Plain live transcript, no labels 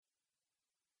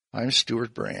I'm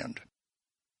Stuart Brand.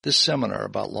 This seminar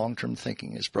about long-term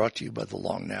thinking is brought to you by the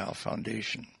Long Now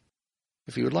Foundation.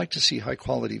 If you would like to see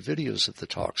high-quality videos of the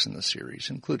talks in the series,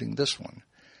 including this one,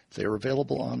 they are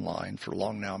available online for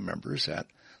Long Now members at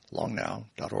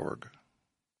longnow.org.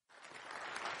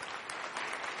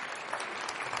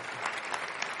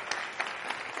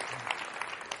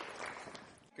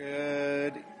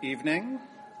 Good evening.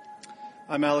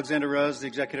 I'm Alexander Rose, the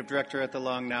Executive Director at the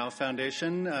Long Now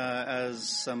Foundation. As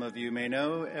some of you may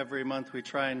know, every month we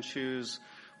try and choose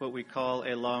what we call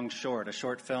a long short, a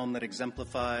short film that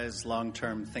exemplifies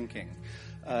long-term thinking.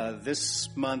 This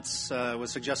month's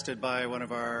was suggested by one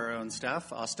of our own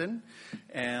staff, Austin,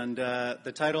 and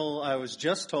the title, I was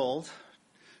just told,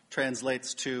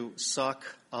 translates to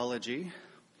Sockology.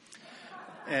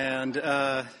 And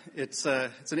it's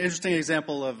an interesting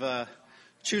example of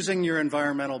choosing your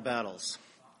environmental battles.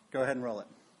 Go ahead and roll it.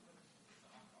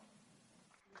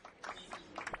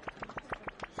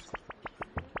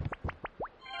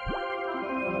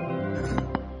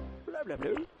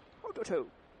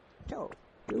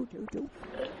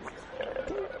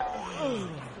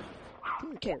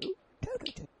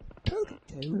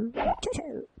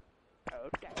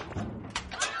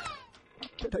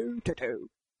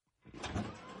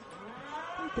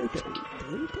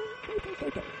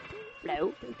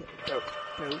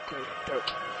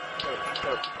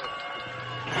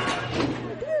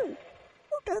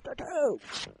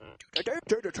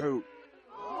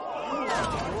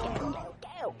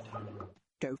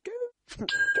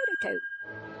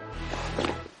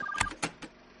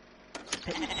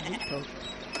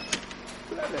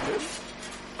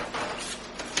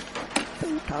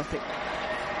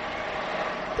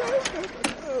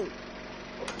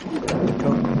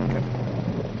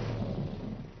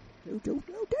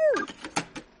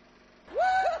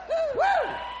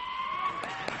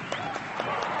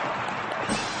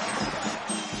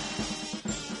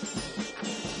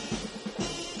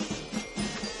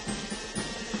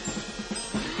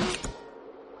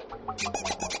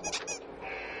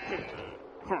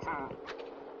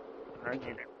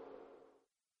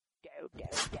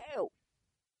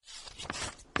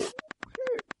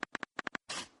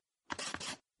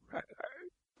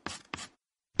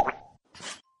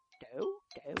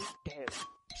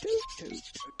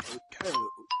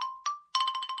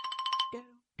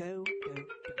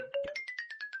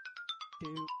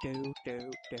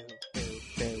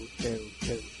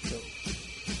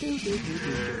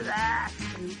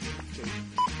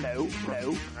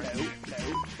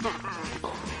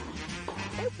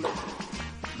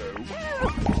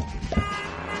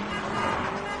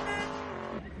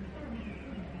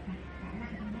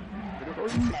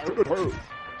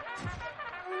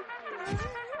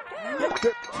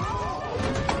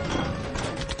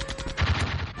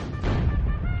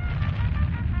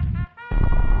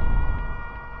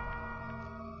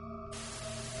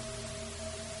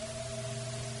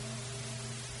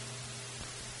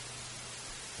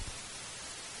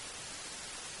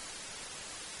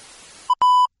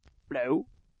 Hello?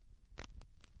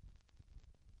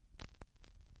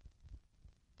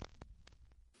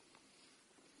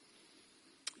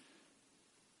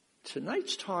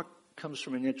 Tonight's talk comes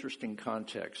from an interesting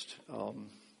context.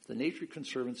 The Nature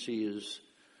Conservancy is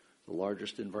the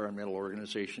largest environmental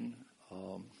organization.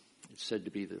 It's said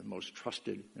to be the most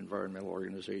trusted environmental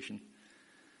organization.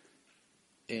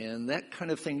 And that kind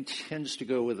of thing tends to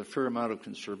go with a fair amount of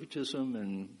conservatism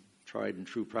and tried and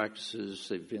true practices.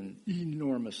 They've been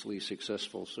enormously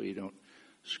successful, so you don't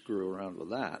screw around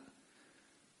with that.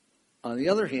 On the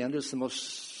other hand, it's the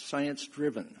most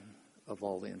science-driven of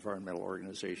all the environmental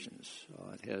organizations.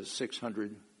 It has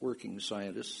 600 working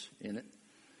scientists in it.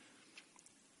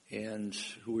 And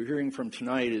who we're hearing from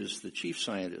tonight is the chief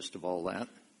scientist of all that.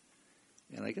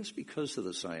 And I guess because of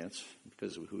the science,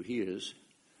 because of who he is,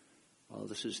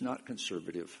 this is not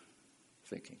conservative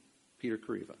thinking. Peter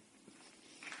Kareiva.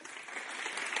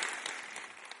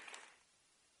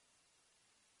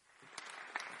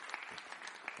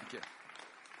 Thank you.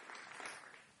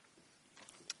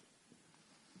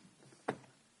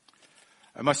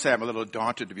 I must say I'm a little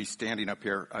daunted to be standing up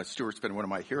here. Stuart's been one of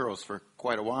my heroes for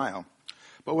quite a while.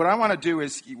 But what I want to do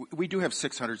is, we do have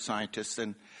 600 scientists,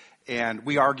 and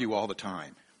we argue all the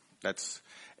time.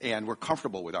 And we're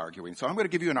comfortable with arguing. So I'm going to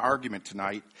give you an argument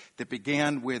tonight that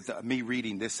began with me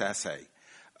reading this essay.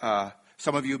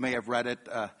 Some of you may have read it.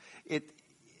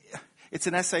 It's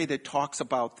an essay that talks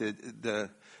about the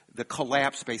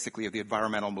collapse, basically, of the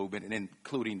environmental movement, and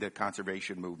including the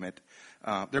conservation movement.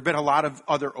 There have been a lot of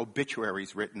other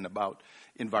obituaries written about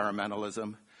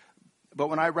environmentalism. But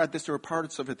when I read this, there were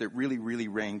parts of it that really, really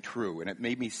rang true, and it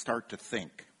made me start to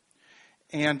think.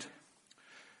 And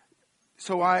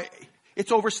so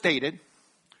it's overstated.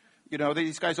 You know,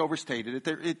 these guys overstated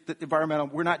it. The environmental,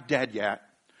 we're not dead yet,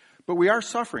 but we are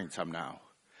suffering some now.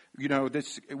 You know,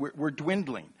 we're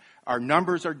dwindling. Our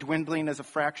numbers are dwindling as a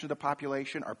fraction of the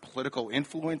population. Our political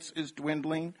influence is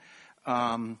dwindling.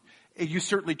 You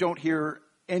certainly don't hear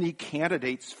any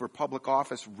candidates for public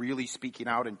office really speaking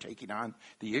out and taking on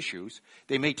the issues.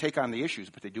 They may take on the issues,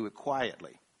 but they do it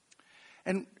quietly.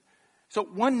 And so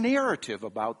one narrative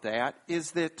about that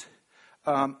is that,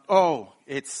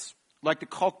 it's like the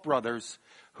Koch brothers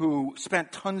who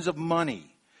spent tons of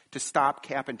money to stop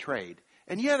cap and trade.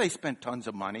 And yeah, they spent tons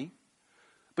of money,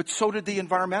 but so did the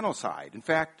environmental side. In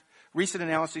fact, recent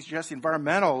analysis suggests the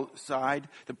environmental side,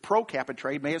 the pro-cap and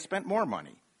trade, may have spent more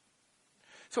money.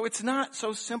 So it's not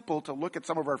so simple to look at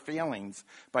some of our failings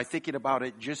by thinking about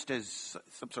it just as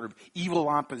some sort of evil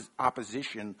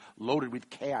opposition loaded with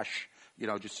cash, you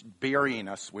know, just burying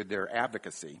us with their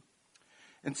advocacy.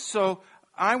 And so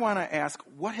I want to ask,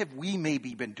 what have we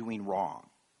maybe been doing wrong?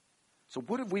 So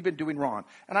what have we been doing wrong?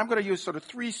 And I'm going to use sort of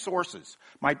three sources.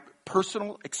 My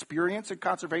personal experience in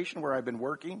conservation, where I've been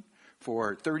working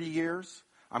for 30 years.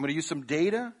 I'm going to use some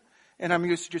data, and I'm going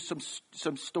to use just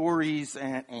some stories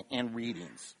and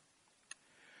readings.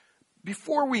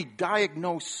 Before we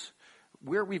diagnose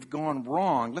where we've gone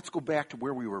wrong, let's go back to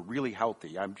where we were really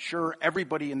healthy. I'm sure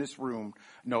everybody in this room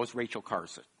knows Rachel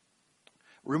Carson.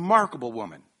 Remarkable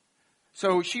woman.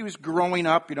 So she was growing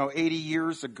up, 80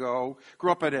 years ago,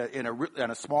 grew up in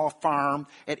a small farm.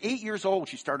 At 8 years old,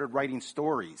 she started writing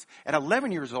stories. At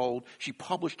 11 years old, she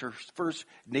published her first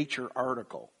Nature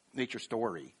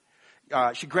story.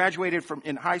 She graduated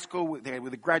in high school with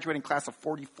a graduating class of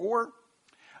 44.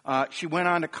 She went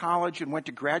on to college and went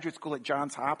to graduate school at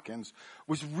Johns Hopkins,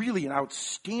 was really an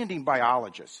outstanding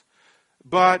biologist.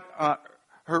 But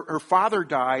her father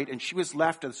died, and she was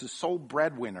left as the sole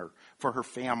breadwinner for her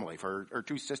family, for her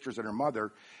two sisters and her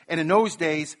mother. And in those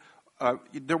days,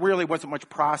 there really wasn't much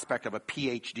prospect of a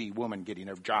PhD woman getting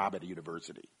a job at a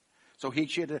university. So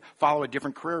she had to follow a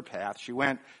different career path. She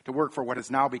went to work for what has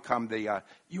now become the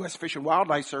U.S. Fish and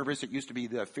Wildlife Service. It used to be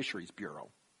the Fisheries Bureau.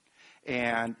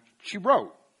 And she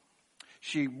wrote.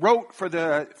 She wrote for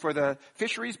the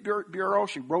Fisheries Bureau.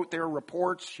 She wrote their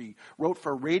reports. She wrote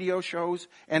for radio shows.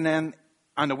 And then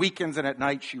on the weekends and at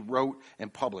night, she wrote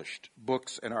and published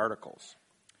books and articles.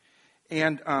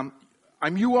 And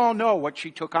you all know what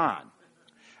she took on.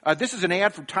 This is an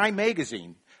ad from Time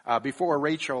magazine before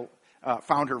Rachel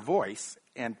found her voice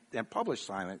and published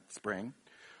Silent Spring.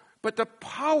 But the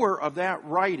power of that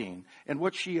writing and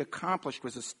what she accomplished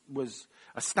was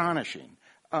astonishing.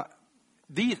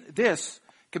 This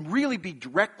can really be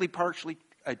directly, partially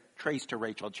traced to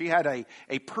Rachel. She had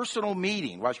a personal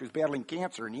meeting while she was battling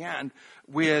cancer in the end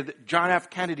with John F.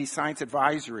 Kennedy's Science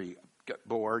Advisory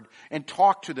Board and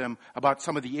talked to them about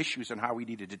some of the issues and how we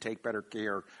needed to take better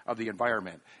care of the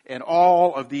environment. And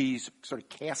all of these sort of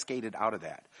cascaded out of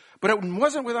that. But it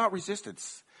wasn't without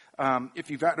resistance. I don't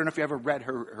know if you ever read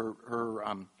her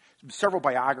several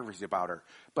biographies about her,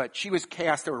 but she was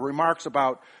cast. There were remarks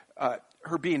about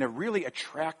her being a really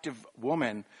attractive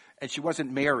woman, and she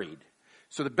wasn't married.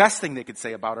 So the best thing they could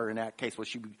say about her in that case was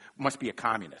she must be a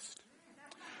communist.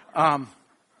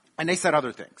 And they said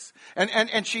other things.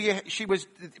 And she was,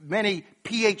 many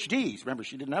PhDs, remember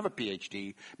she didn't have a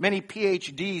PhD, many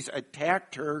PhDs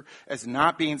attacked her as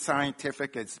not being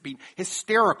scientific, as being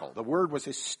hysterical. The word was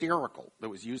hysterical that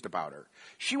was used about her.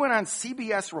 She went on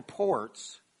CBS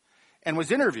Reports and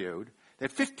was interviewed. They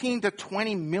had 15 to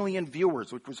 20 million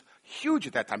viewers, which was huge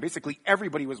at that time. Basically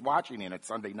everybody was watching it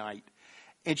Sunday night.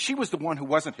 And she was the one who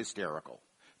wasn't hysterical.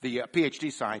 The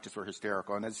PhD scientists were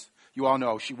hysterical. And as you all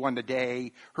know, she won the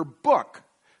day. Her book,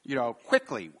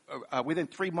 quickly, within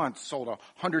 3 months, sold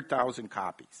 100,000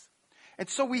 copies. And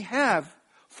so we have,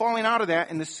 falling out of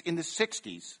that in the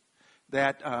 60s,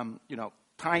 that,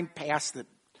 time passed that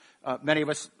many of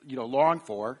us, long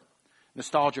for,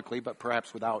 nostalgically, but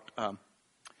perhaps without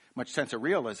much sense of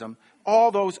realism. All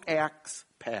those acts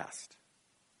passed.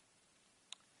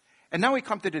 And now we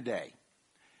come to today.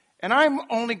 And I'm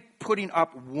only putting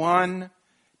up one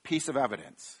piece of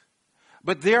evidence.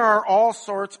 But there are all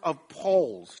sorts of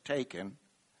polls taken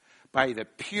by the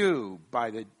Pew,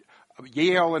 by the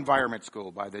Yale Environment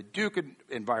School, by the Duke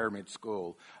Environment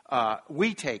School.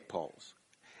 We take polls.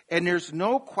 And there's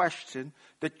no question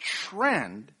the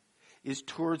trend is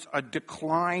towards a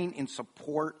decline in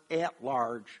support at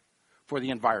large for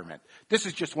the environment. This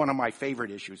is just one of my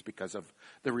favorite issues because of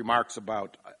the remarks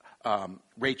about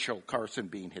Rachel Carson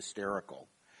being hysterical.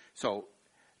 So,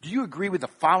 do you agree with the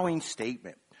following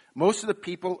statement? Most of the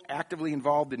people actively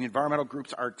involved in environmental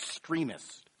groups are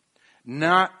extremists.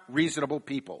 not reasonable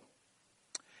people.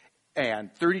 And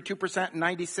 32% in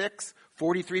 96,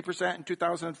 43% in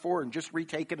 2004, and just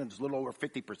retaken is a little over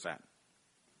 50%.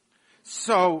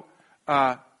 So,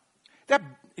 I'm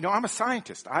a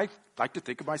scientist. I like to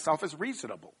think of myself as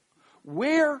reasonable.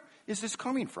 Where is this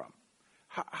coming from?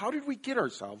 How did we get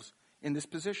ourselves in this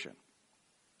position?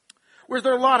 Well,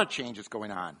 there are a lot of changes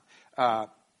going on.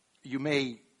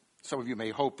 Some of you may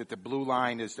hope that the blue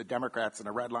line is the Democrats and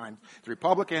the red line the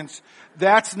Republicans.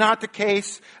 That's not the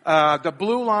case. The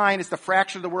blue line is the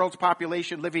fraction of the world's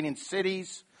population living in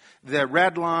cities. The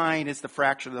red line is the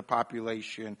fraction of the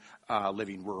population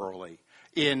living rurally.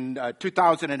 In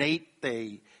 2008,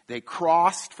 they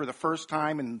crossed for the first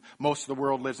time, and most of the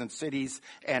world lives in cities,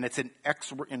 and it's an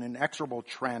inexorable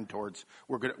trend towards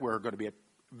we're going to be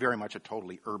very much a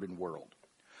totally urban world.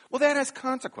 Well, that has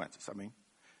consequences. I mean,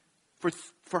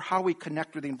 for how we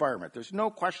connect with the environment. There's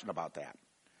no question about that.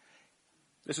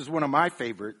 This is one of my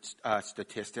favorite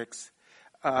statistics.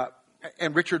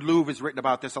 And Richard Louv has written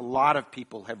about this. A lot of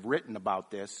people have written about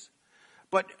this.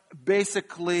 But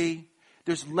basically,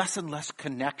 there's less and less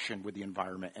connection with the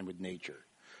environment and with nature.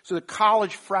 So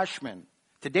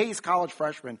today's college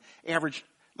freshmen average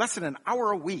less than an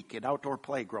hour a week in outdoor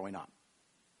play growing up.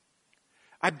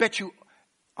 I bet you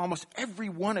almost every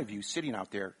one of you sitting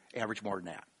out there average more than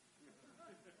that.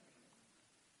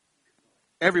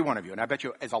 Every one of you, and I bet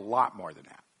you is a lot more than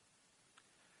that.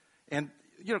 And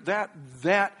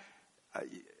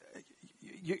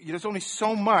there's only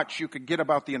so much you could get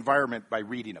about the environment by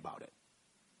reading about it.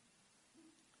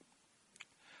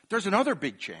 There's another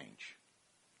big change.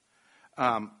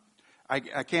 I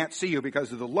can't see you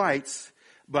because of the lights,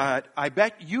 but I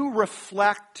bet you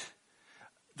reflect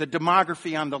the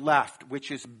demography on the left,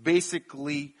 which is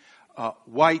basically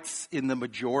whites in the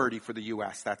majority for the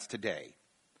U.S. That's today.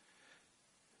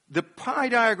 The pie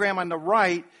diagram on the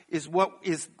right is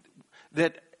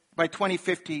that by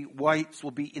 2050, whites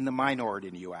will be in the minority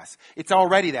in the U.S. It's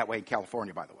already that way in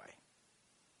California, by the way.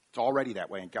 It's already that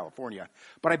way in California.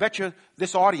 But I bet you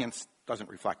this audience doesn't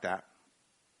reflect that.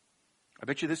 I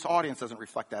bet you this audience doesn't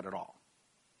reflect that at all.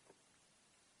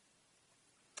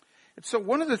 And so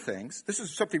one of the things, this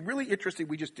is something really interesting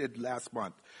we just did last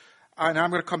month. And I'm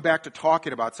going to come back to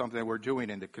talking about something that we're doing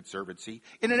in the Conservancy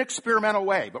in an experimental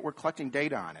way, but we're collecting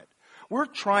data on it. We're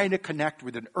trying to connect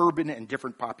with an urban and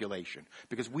different population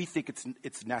because we think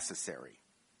it's necessary.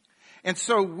 And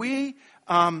so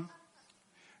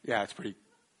it's pretty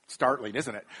startling,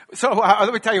 isn't it? So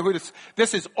let me tell you who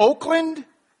this is. Oakland,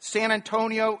 San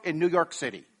Antonio, and New York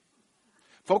City.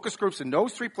 Focus groups in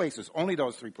those three places, only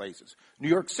those three places. New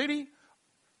York City,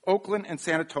 Oakland, and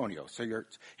San Antonio. So you're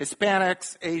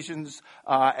Hispanics, Asians,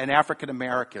 and African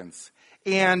Americans.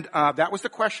 And that was the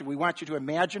question. We want you to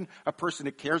imagine a person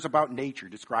that cares about nature.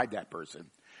 Describe that person.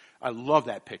 I love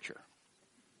that picture.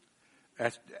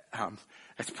 That's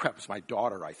perhaps my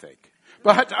daughter, I think.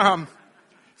 But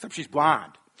except she's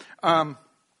blonde. But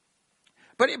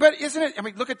isn't it? I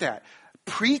mean, look at that.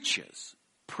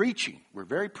 Preaching. We're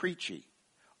very preachy.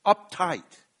 Uptight.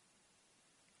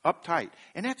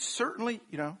 And that's certainly,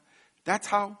 that's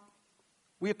how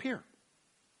we appear.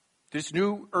 This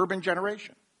new urban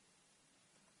generation.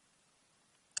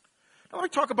 Now let me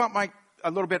talk about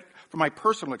a little bit from my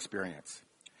personal experience.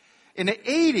 In the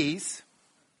 80s,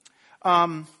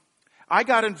 I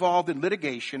got involved in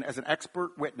litigation as an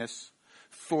expert witness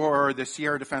for the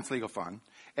Sierra Defense Legal Fund.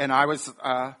 And I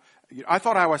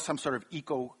thought I was some sort of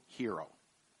eco-hero.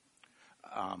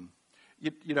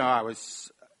 I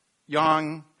was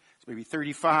young, maybe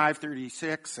 35,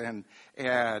 36, and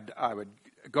I would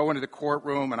go into the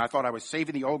courtroom, and I thought I was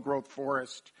saving the old-growth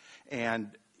forest,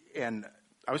 and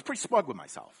I was pretty smug with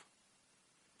myself.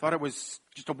 Thought it was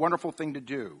just a wonderful thing to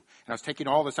do. And I was taking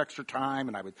all this extra time,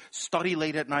 and I would study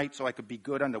late at night so I could be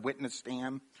good on the witness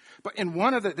stand. But in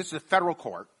this is a federal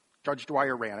court, Judge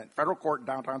Dwyer ran it, federal court in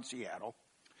downtown Seattle.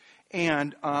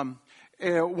 And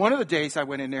one of the days I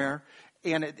went in there,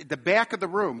 and at the back of the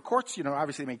room, courts,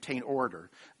 obviously maintain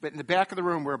order, but in the back of the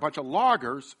room were a bunch of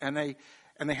loggers, and they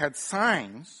had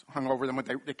signs hung over them.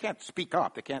 They can't speak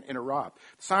up, they can't interrupt.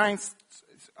 Signs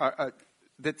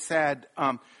that said,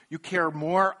 "You care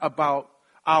more about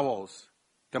owls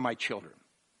than my children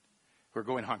who are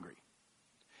going hungry."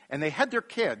 And they had their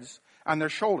kids on their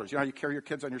shoulders. You carry your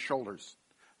kids on your shoulders,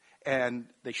 and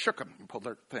they shook them and pulled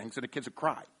their things, and the kids would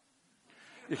cry.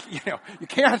 You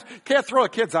can't throw the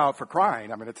kids out for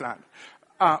crying. I mean, it's not.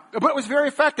 But it was very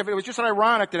effective. It was just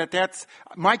ironic that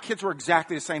my kids were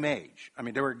exactly the same age. I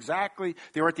mean, they were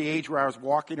at the age where I was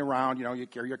walking around. You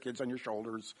carry your kids on your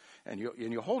shoulders and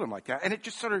you hold them like that, and it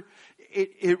just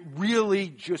it really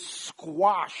just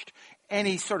squashed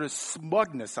any sort of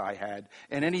smugness I had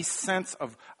and any sense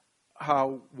of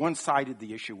how one-sided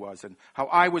the issue was and how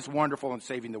I was wonderful in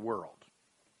saving the world.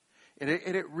 And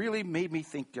it really made me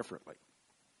think differently.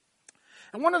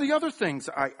 And one of the other things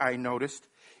I noticed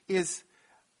is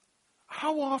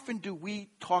how often do we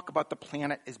talk about the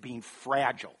planet as being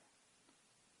fragile?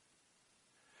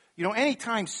 You know,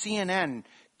 anytime CNN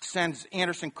sends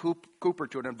Anderson Cooper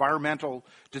to an environmental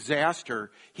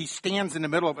disaster, he stands in the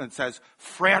middle of it and says,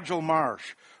 fragile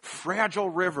marsh, fragile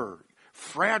river,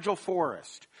 fragile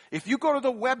forest. If you go to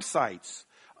the websites,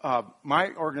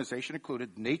 my organization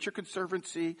included Nature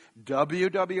Conservancy,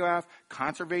 WWF,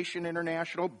 Conservation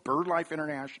International, BirdLife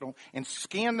International, and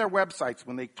scan their websites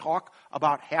when they talk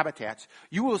about habitats,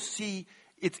 you will see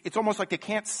it's almost like they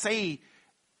can't say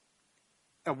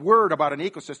a word about an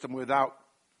ecosystem without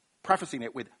prefacing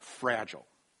it with fragile.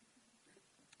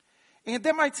 And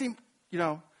that might seem,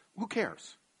 who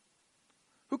cares?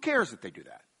 Who cares that they do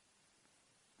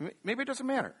that? Maybe it doesn't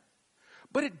matter.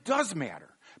 But it does matter,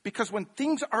 because when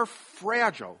things are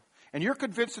fragile, and you're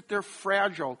convinced that they're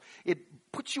fragile, it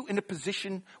puts you in a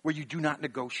position where you do not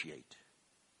negotiate.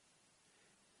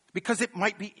 Because it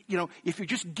might be, if you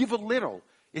just give a little,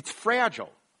 it's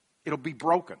fragile. It'll be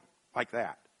broken like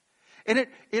that. And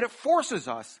it forces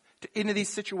us into these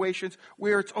situations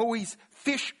where it's always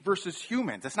fish versus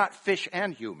humans. It's not fish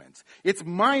and humans. It's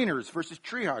miners versus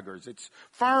tree huggers. It's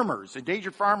farmers,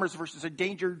 endangered farmers versus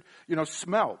endangered,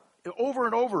 smelt. Over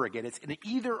and over again, it's an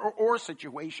either or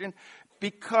situation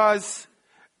because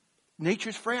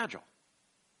nature's fragile.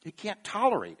 It can't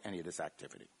tolerate any of this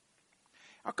activity.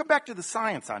 I'll come back to the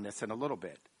science on this in a little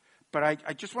bit. But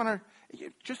I just want to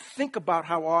just think about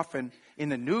how often in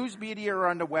the news media or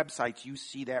on the websites you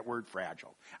see that word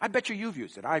fragile. I bet you've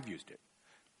used it. I've used it.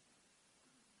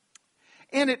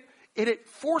 And it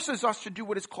forces us to do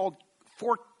what is called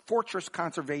fortress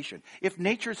conservation. If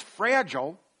nature's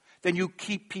fragile, then you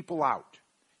keep people out.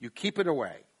 You keep it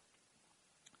away.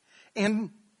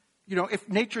 And, if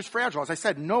nature's fragile, as I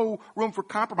said, no room for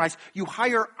compromise, you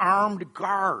hire armed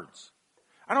guards.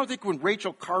 I don't think when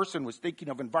Rachel Carson was thinking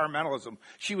of environmentalism,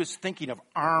 she was thinking of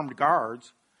armed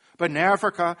guards. But in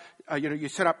Africa, you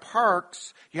set up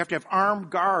parks, you have to have armed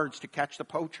guards to catch the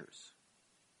poachers.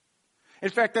 In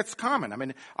fact, that's common. I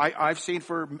mean, I've seen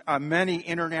for many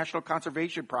international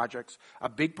conservation projects, a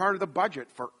big part of the budget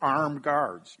for armed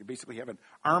guards. You basically have an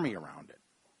army around it.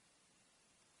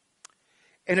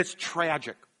 And it's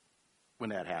tragic when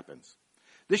that happens.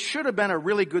 This should have been a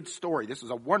really good story. This is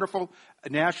a wonderful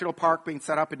national park being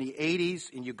set up in the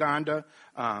 80s in Uganda,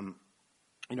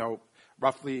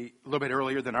 roughly a little bit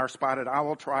earlier than our spotted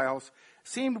owl trials.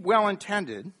 Seemed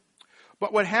well-intended,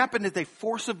 but what happened is they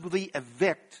forcibly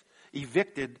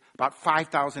evicted about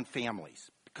 5,000 families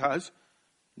because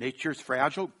nature's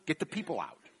fragile, get the people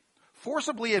out.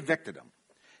 Forcibly evicted them.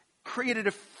 Created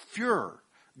a furor.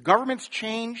 Governments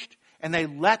changed, and they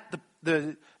let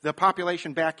the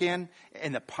population back in,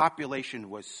 and the population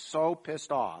was so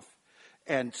pissed off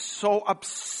and so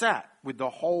upset with the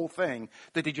whole thing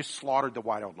that they just slaughtered the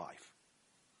wildlife.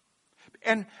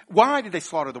 And why did they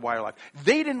slaughter the wildlife?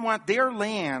 They didn't want their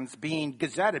lands being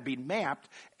gazetted, being mapped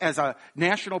as a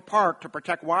national park to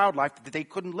protect wildlife that they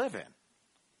couldn't live in.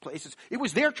 Places. It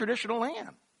was their traditional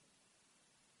land.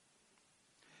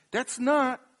 That's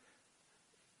not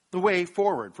the way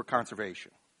forward for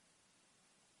conservation.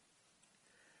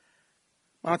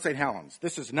 Mount St. Helens.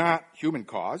 This is not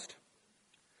human-caused,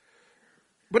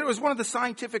 but it was one of the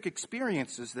scientific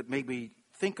experiences that made me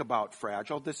think about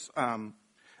fragile. This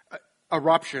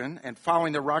eruption, and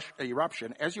following the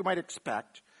eruption, as you might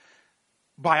expect,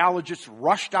 biologists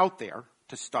rushed out there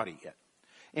to study it.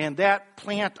 And that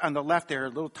plant on the left there, a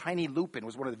little tiny lupin,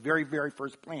 was one of the very, very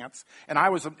first plants. And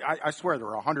I swear there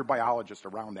were 100 biologists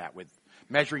around that with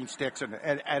measuring sticks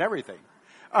and everything.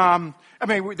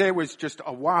 There was just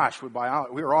awash with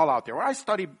biology. We were all out there. I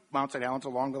studied Mount St. Helens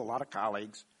along with a lot of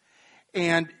colleagues.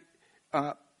 And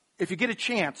if you get a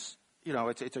chance,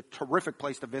 it's a terrific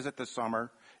place to visit this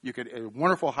summer. You could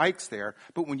wonderful hikes there.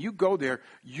 But when you go there,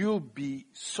 you'll be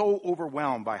so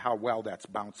overwhelmed by how well that's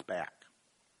bounced back.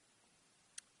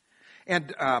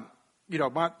 And,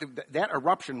 that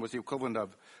eruption was the equivalent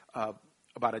of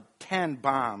about 10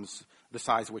 bombs the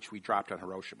size of which we dropped on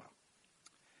Hiroshima.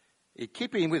 In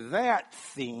keeping with that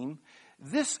theme,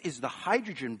 this is the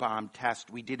hydrogen bomb test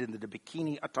we did in the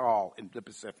Bikini Atoll in the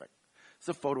Pacific. It's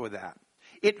a photo of that.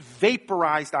 It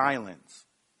vaporized islands.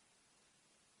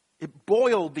 It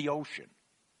boiled the ocean.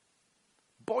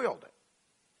 Boiled it.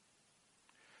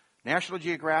 National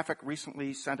Geographic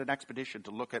recently sent an expedition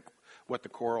to look at what the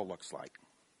coral looks like.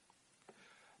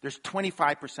 There's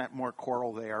 25% more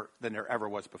coral there than there ever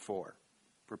was before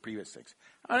for previous things.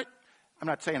 I'm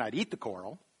not saying I'd eat the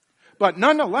coral, but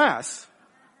nonetheless,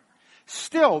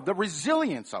 still the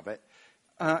resilience of it,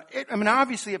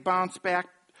 obviously it bounced back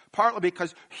partly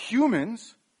because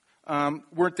humans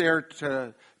weren't there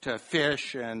to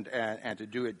fish and to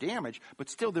do it damage, but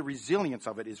still the resilience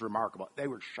of it is remarkable. They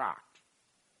were shocked.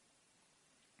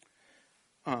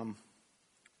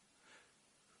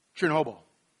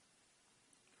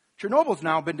 Chernobyl's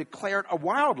now been declared a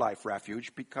wildlife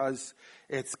refuge because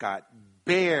it's got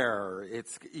bear,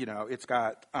 it's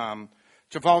got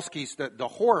Przewalski's the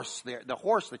horse there. The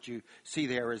horse that you see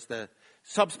there is the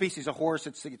subspecies of horse.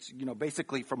 It's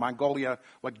basically from Mongolia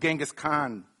what Genghis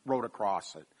Khan rode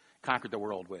across it, conquered the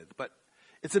world with. But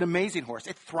it's an amazing horse.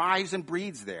 It thrives and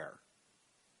breeds there.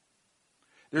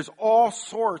 There's all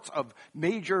sorts of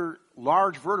major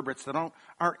large vertebrates that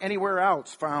aren't anywhere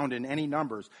else found in any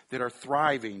numbers that are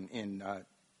thriving in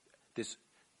this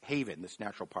haven, this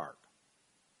natural park.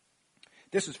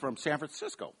 This is from San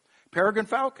Francisco, peregrine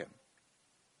falcon.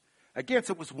 Again,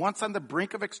 so it was once on the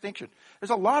brink of extinction. There's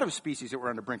a lot of species that were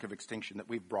on the brink of extinction that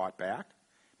we've brought back.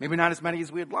 Maybe not as many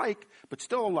as we'd like, but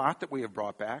still a lot that we have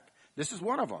brought back. This is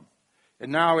one of them.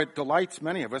 And now it delights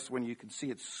many of us when you can see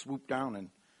it swoop down and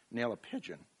nail a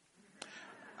pigeon.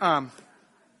 I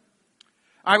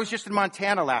was just in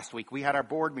Montana last week. We had our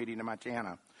board meeting in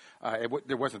Montana.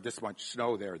 There wasn't this much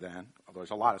snow there then, although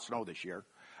there's a lot of snow this year.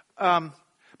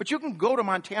 But you can go to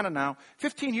Montana now.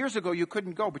 15 years ago you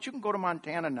couldn't go, but you can go to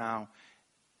Montana now,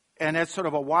 and as sort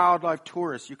of a wildlife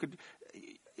tourist, you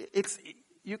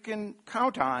can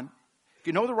count on, if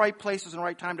you know the right places and the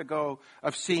right time to go,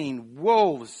 of seeing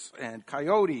wolves and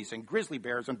coyotes and grizzly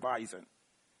bears and bison.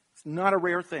 It's not a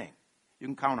rare thing. You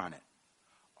can count on it.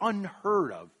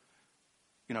 Unheard of,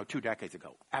 2 decades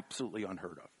ago. Absolutely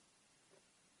unheard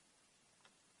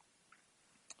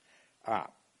of.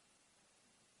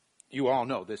 You all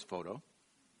know this photo.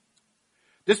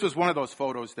 This was one of those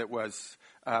photos that was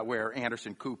where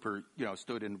Anderson Cooper,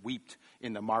 stood and wept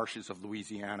in the marshes of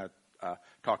Louisiana,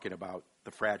 talking about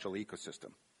the fragile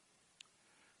ecosystem.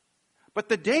 But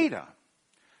the data,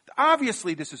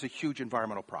 obviously this is a huge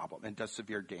environmental problem and does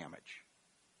severe damage.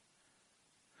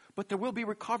 But there will be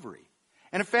recovery.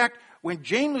 And in fact, when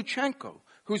Jane Luchenko,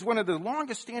 who's one of the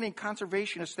longest standing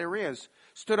conservationists there is,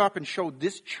 stood up and showed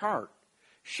this chart,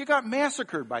 she got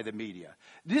massacred by the media.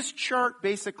 This chart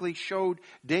basically showed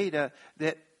data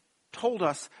that told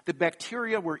us that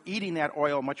bacteria were eating that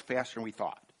oil much faster than we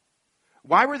thought.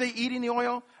 Why were they eating the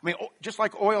oil? Just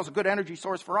like oil is a good energy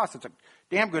source for us, it's a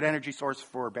damn good energy source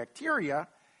for bacteria.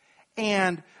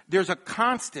 And there's a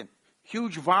constant,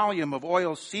 huge volume of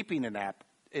oil seeping in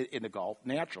the Gulf,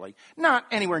 naturally. Not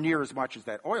anywhere near as much as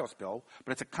that oil spill,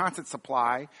 but it's a constant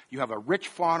supply. You have a rich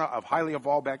fauna of highly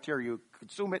evolved bacteria. You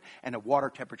consume it, and the water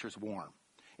temperature is warm.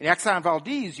 In Exxon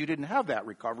Valdez, you didn't have that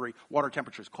recovery. Water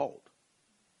temperature is cold.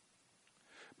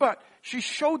 But she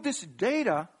showed this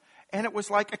data, and it was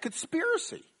like a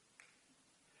conspiracy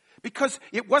because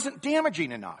it wasn't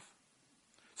damaging enough.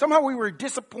 Somehow we were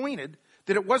disappointed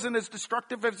that it wasn't as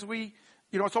destructive as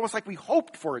it's almost like we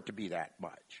hoped for it to be that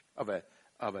much of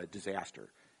a disaster,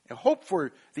 and hope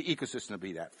for the ecosystem to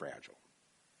be that fragile.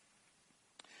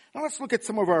 Now let's look at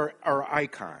some of our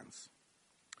icons.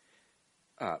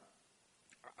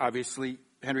 Obviously,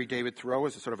 Henry David Thoreau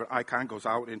is a sort of an icon, goes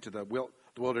out into the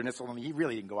wilderness, although he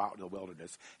really didn't go out into the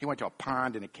wilderness. He went to a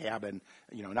pond in a cabin,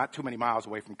 not too many miles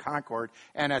away from Concord,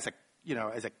 and as a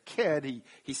kid,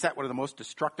 he set one of the most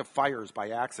destructive fires by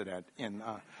accident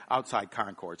outside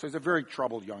Concord. So he's a very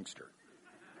troubled youngster.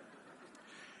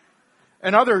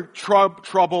 Another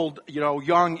troubled,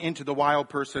 young into the wild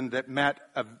person that met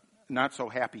a not so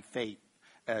happy fate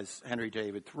as Henry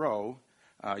David Thoreau.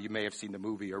 You may have seen the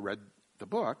movie or read the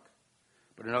book,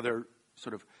 but another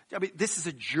this is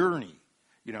a journey,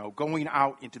 going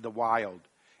out into the wild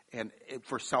and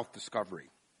for self-discovery.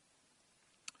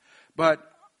 But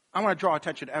I want to draw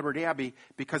attention to Edward Abbey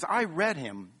because I read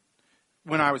him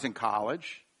when I was in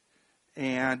college,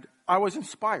 and I was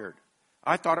inspired.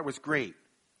 I thought it was great.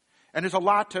 And there's a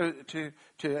lot to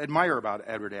admire about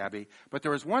Edward Abbey, but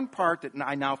there was one part that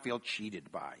I now feel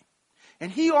cheated by.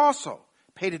 And he also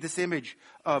painted this image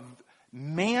of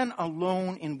man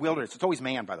alone in wilderness. It's always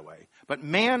man, by the way, but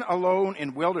man alone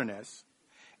in wilderness,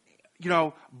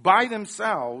 by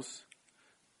themselves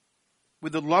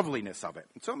with the loveliness of it.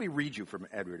 And so let me read you from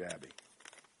Edward Abbey.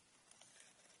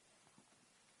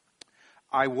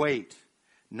 I wait.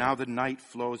 Now the night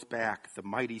flows back. The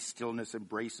mighty stillness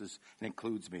embraces and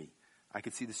includes me. I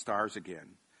can see the stars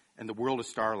again, and the world of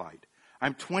starlight.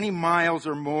 I'm 20 miles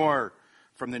or more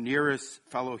from the nearest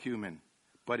fellow human,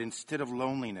 But instead of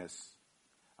loneliness,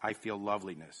 I feel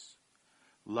loveliness.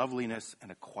 Loveliness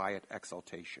and a quiet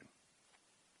exaltation.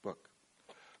 Book.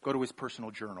 Go to his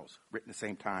personal journals, written at the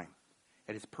same time.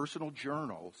 At his personal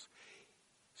journals,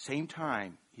 same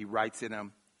time, he writes in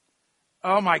them,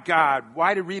 "Oh my God,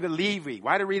 why did Rita leave me?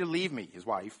 Why did Rita leave me?" His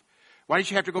wife. "Why did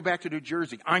she have to go back to New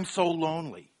Jersey? I'm so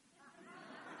lonely."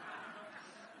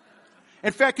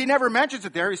 In fact, he never mentions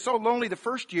it there. He's so lonely the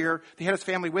first year, they had his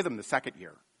family with him the second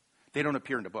year. They don't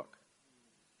appear in the book.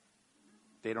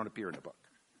 They don't appear in the book.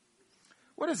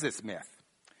 What is this myth?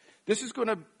 This is going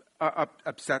to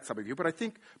upset some of you, but I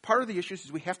think part of the issue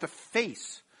is we have to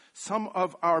face some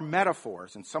of our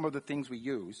metaphors and some of the things we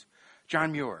use.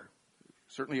 John Muir,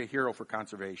 certainly a hero for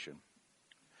conservation.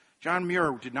 John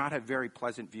Muir did not have very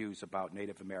pleasant views about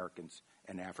Native Americans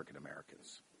and African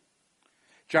Americans.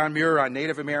 John Muir on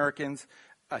Native Americans,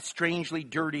 a strangely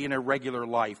dirty and irregular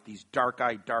life these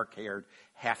dark-eyed, dark-haired,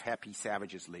 half-happy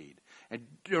savages lead. And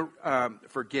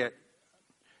don't forget,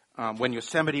 when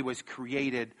Yosemite was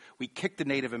created, we kicked the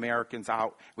Native Americans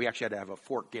out. We actually had to have a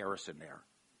fort garrison there,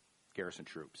 garrison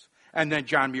troops. And then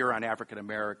John Muir on African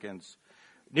Americans.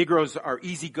 Negroes are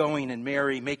easygoing and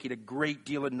merry, making a great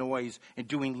deal of noise and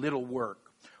doing little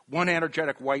work. One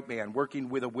energetic white man working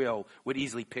with a will would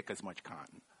easily pick as much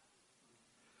cotton.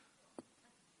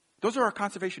 Those are our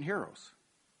conservation heroes.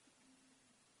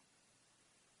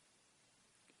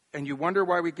 And you wonder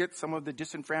why we get some of the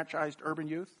disenfranchised urban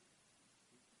youth?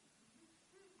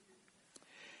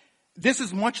 This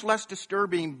is much less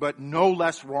disturbing, but no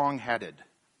less wrong-headed.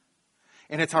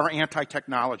 And it's our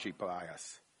anti-technology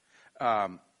bias.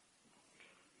 One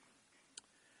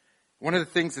of the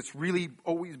things that's really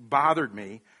always bothered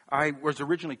me, I was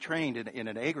originally trained in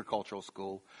an agricultural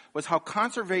school, was how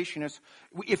conservationists,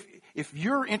 if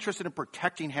you're interested in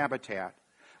protecting habitat,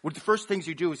 one of the first things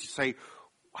you do is you say,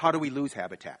 how do we lose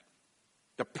habitat?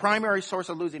 The primary source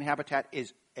of losing habitat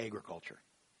is agriculture.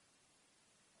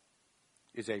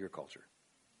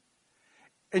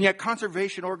 And yet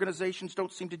conservation organizations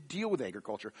don't seem to deal with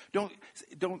agriculture, don't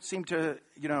seem to,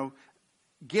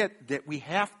 get that we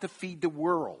have to feed the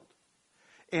world.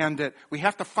 And that we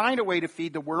have to find a way to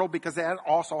feed the world because that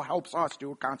also helps us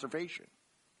do conservation.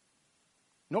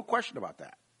 No question about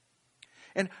that.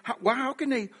 And how can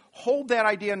they hold that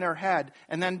idea in their head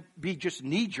and then be just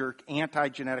knee-jerk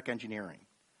anti-genetic engineering?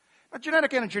 Now,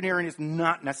 genetic engineering is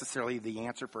not necessarily the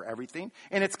answer for everything,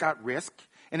 and it's got risk,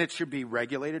 and it should be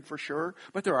regulated for sure.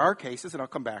 But there are cases, and I'll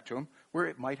come back to them, where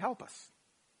it might help us.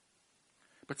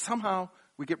 But somehow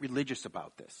we get religious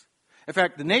about this. In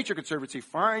fact, the Nature Conservancy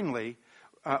finally...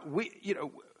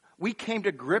 we came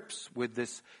to grips with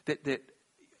this, that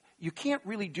you can't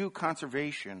really do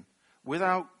conservation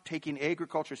without taking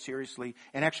agriculture seriously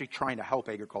and actually trying to help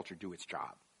agriculture do its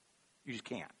job. You just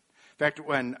can't. In fact,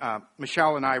 when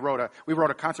Michelle and I wrote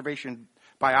a conservation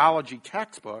biology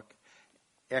textbook,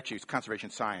 actually it's conservation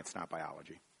science, not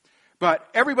biology. But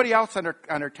everybody else on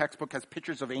their textbook has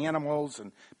pictures of animals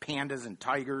and pandas and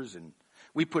tigers, and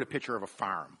we put a picture of a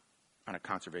farm on a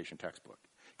conservation textbook.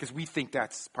 Because we think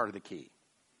that's part of the key.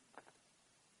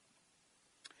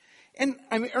 And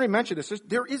I already mentioned this.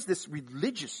 There is this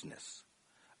religiousness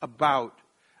about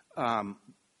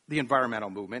the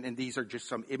environmental movement, and these are just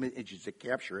some images that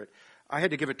capture it. I had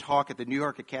to give a talk at the New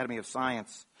York Academy of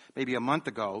Science maybe a month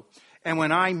ago, and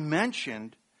when I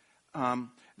mentioned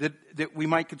that we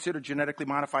might consider genetically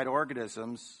modified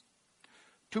organisms,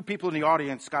 two people in the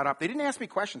audience got up. They didn't ask me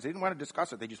questions. They didn't want to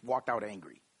discuss it. They just walked out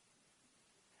angry.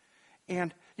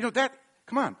 And,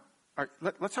 come on, all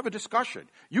right, let's have a discussion.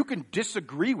 You can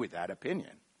disagree with that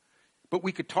opinion, but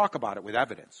we could talk about it with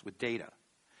evidence, with data.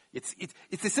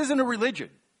 This isn't a religion.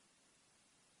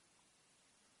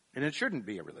 And it shouldn't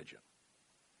be a religion.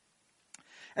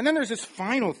 And then there's this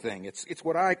final thing. It's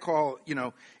what I call,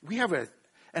 we have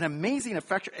an amazing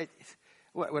affection.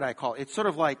 What would I call it? It's sort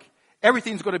of like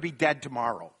everything's going to be dead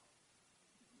tomorrow.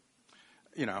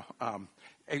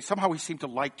 Somehow we seem to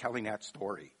like telling that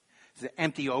story. The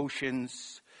empty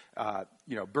oceans,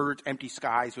 birds, empty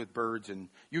skies with birds, and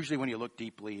usually when you look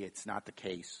deeply, it's not the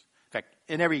case. In fact,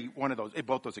 in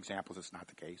both those examples, it's not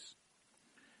the case.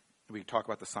 We can talk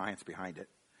about the science behind it.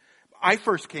 I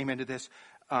first came into this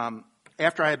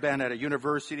after I had been at a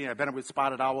university, and I'd been with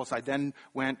spotted owls. I then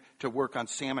went to work on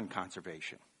salmon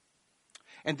conservation.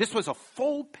 And this was a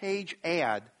full-page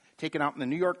ad taken out in the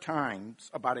New York Times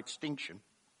about extinction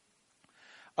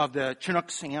of the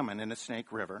Chinook salmon in the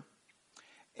Snake River.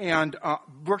 And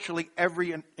virtually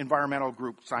every environmental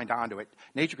group signed on to it.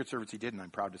 Nature Conservancy didn't, I'm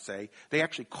proud to say. They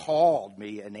actually called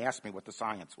me and asked me what the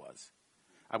science was.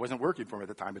 I wasn't working for them at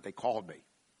the time, but they called me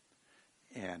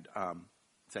and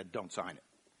said, don't sign it,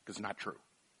 because it's not true.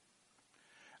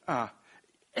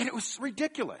 And it was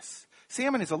ridiculous.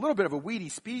 Salmon is a little bit of a weedy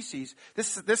species.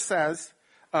 This says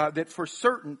that for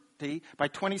certainty, by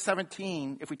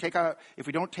 2017, if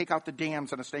we don't take out the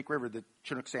dams on the Snake River, the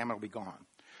Chinook salmon will be gone.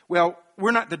 Well,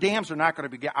 the dams are not going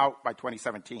to be out by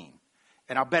 2017.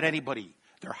 And I'll bet anybody,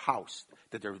 their house,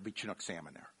 that there will be Chinook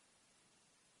salmon there.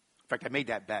 In fact, I made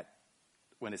that bet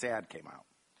when this ad came out.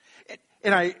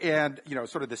 And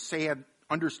sort of the sad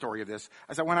understory of this,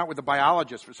 as I went out with the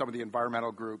biologists for some of the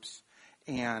environmental groups,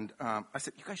 and I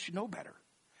said, you guys should know better.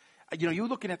 You're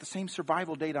looking at the same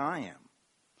survival data I am.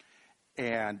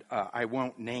 And I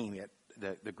won't name it,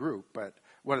 the group, but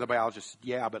one of the biologists said,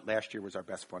 yeah, but last year was our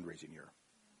best fundraising year.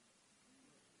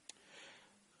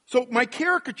 So my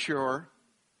caricature,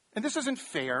 and this isn't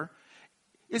fair,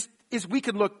 is we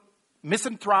could look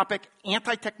misanthropic,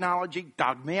 anti-technology,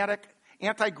 dogmatic,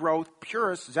 anti-growth,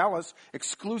 purist, zealous,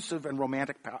 exclusive, and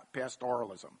romantic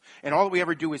pastoralism. And all we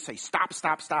ever do is say, stop,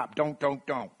 stop, stop, don't.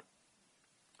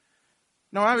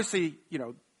 Now, obviously,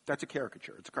 that's a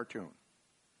caricature. It's a cartoon.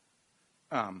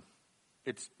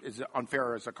 It's as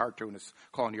unfair as a cartoon is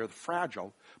calling the earth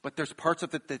fragile, but there's parts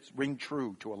of it that ring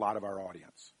true to a lot of our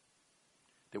audience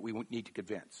that we need to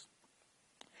convince.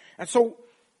 And so,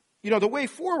 the way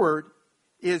forward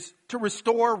is to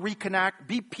restore, reconnect,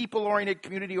 be people-oriented,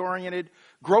 community-oriented,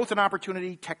 growth and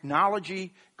opportunity,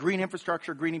 technology, green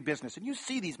infrastructure, greening business. And you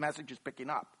see these messages picking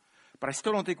up, but I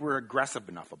still don't think we're aggressive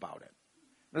enough about it.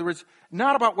 In other words,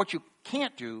 not about what you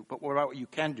can't do, but about what you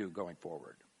can do going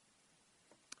forward.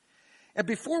 And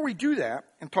before we do that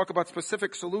and talk about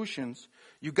specific solutions,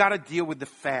 you've got to deal with the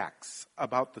facts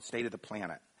about the state of the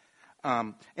planet.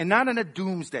 And not in a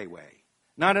doomsday way.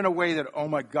 Not in a way that, oh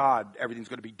my God, everything's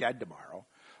going to be dead tomorrow.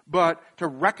 But to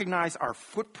recognize our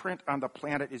footprint on the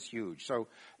planet is huge. So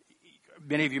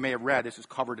many of you may have read, this is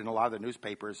covered in a lot of the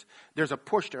newspapers, there's a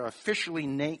push to officially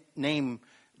name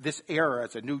this era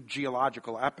as a new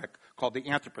geological epoch called the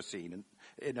Anthropocene.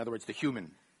 In other words, the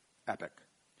human epoch.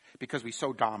 Because we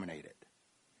so dominate it.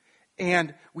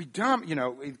 And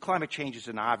climate change is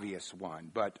an obvious one,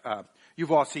 but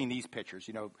you've all seen these pictures,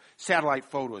 satellite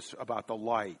photos about the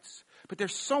lights. But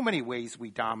there's so many ways we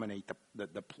dominate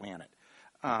the planet.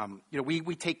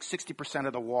 We take 60%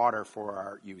 of the water for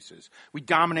our uses. We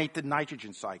dominate the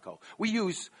nitrogen cycle. We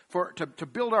use to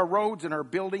build our roads and our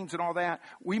buildings and all that.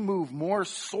 We move more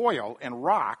soil and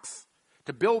rocks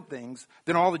to build things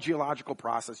than all the geological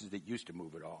processes that used to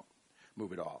move it all.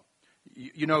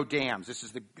 Dams. This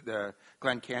is the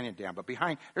Glen Canyon Dam. But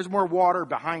there's more water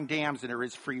behind dams than there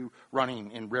is free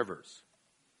running in rivers.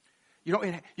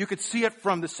 You could see it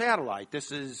from the satellite.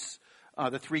 This is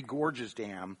the Three Gorges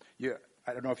Dam.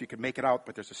 I don't know if you can make it out,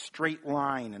 but there's a straight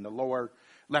line in the lower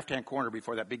left-hand corner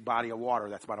before that big body of water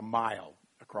that's about a mile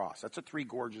across. That's a Three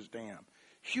Gorges Dam.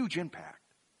 Huge impact.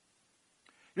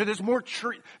 There's more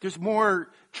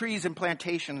trees and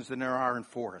plantations than there are in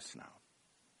forests now.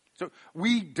 So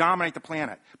we dominate the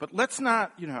planet. But let's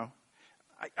not,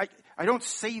 I don't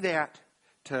say that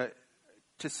to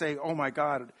say, oh my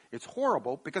God, it's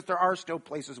horrible, because there are still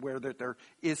places where there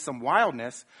is some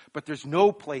wildness, but there's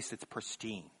no place that's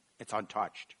pristine. It's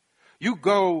untouched. You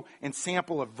go and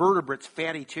sample a vertebrate's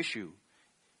fatty tissue,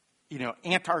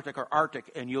 Antarctic or Arctic,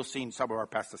 and you'll see some of our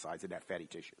pesticides in that fatty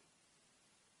tissue.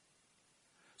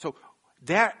 So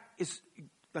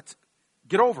let's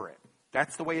get over it.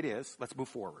 That's the way it is. Let's move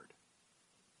forward.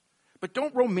 But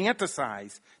don't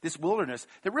romanticize this wilderness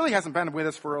that really hasn't been with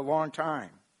us for a long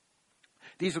time.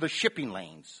 These are the shipping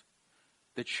lanes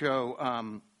that show,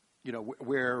 how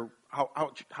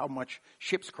much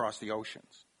ships cross the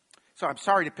oceans. So I'm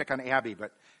sorry to pick on Abby,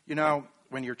 but,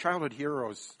 when your childhood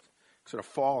heroes sort of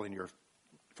fall and you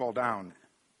fall down,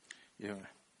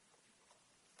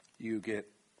 you get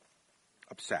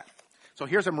upset. So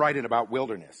here's him writing about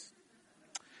wilderness.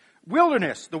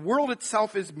 Wilderness, the word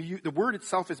itself is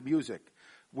music.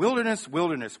 Wilderness,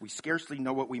 wilderness, we scarcely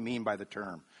know what we mean by the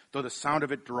term, though the sound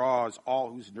of it draws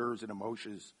all whose nerves and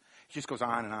emotions. He just goes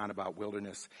on and on about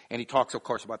wilderness. And he talks, of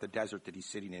course, about the desert that he's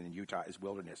sitting in Utah as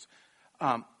wilderness.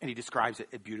 And he describes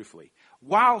it beautifully.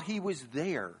 While he was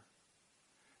there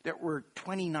were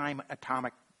 29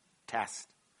 atomic tests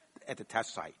at the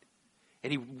test site.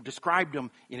 And he described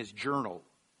them in his journal.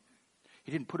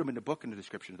 He didn't put them in the book in the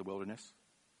description of the wilderness,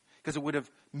 because it would have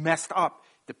messed up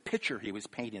the picture he was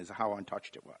painting as how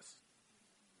untouched it was.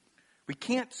 We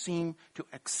can't seem to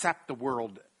accept the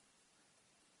world.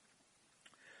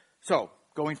 So,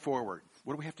 going forward,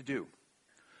 what do we have to do?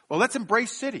 Well, let's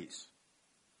embrace cities.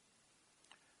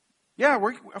 Yeah,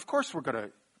 of course we're going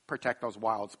to protect those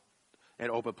wilds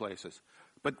and open places.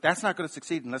 But that's not going to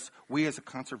succeed unless we as a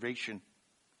conservation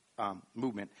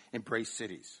movement embrace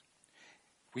cities.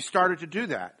 We started to do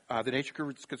that. The Nature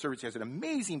Conservancy has an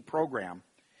amazing program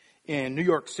in New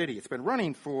York City. It's been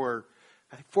running for,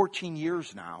 I think, 14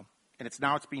 years now, and it's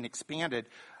being expanded.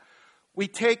 We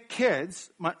take kids,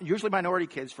 usually minority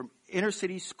kids, from inner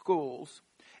city schools,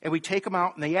 and we take them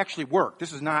out, and they actually work.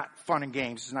 This is not fun and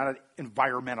games. This is not an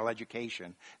environmental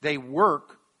education. They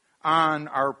work on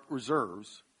our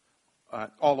reserves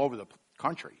all over the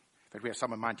country. In fact, we have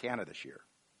some in Montana this year,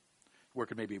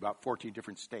 working maybe about 14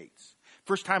 different states.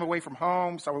 First time away from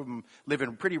home. Some of them live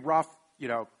in pretty rough,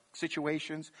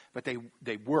 situations, but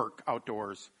they work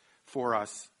outdoors for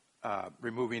us,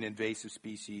 removing invasive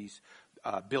species,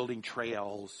 building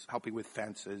trails, helping with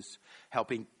fences,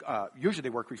 usually they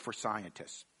work for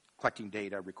scientists, collecting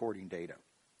data, recording data.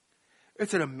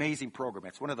 It's an amazing program.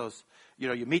 It's one of those,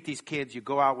 you meet these kids, you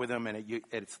go out with them, and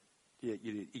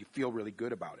you feel really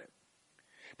good about it.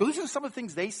 But listen to some of the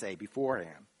things they say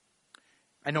beforehand.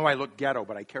 I know I look ghetto,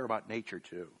 but I care about nature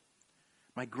too.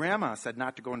 My grandma said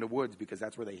not to go into woods because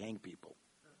that's where they hang people.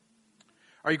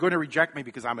 Are you going to reject me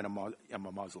because I'm a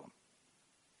Muslim?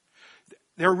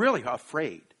 They're really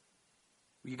afraid.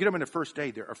 You get them in the first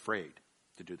day, they're afraid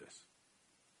to do this.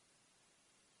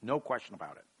 No question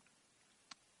about it.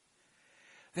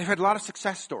 They've had a lot of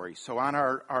success stories. So on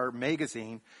our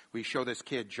magazine, we show this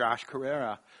kid, Josh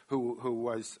Kareiva, who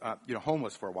was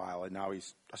homeless for a while, and now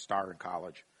he's a star in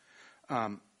college.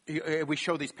 We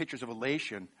show these pictures of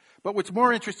elation. But what's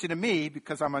more interesting to me,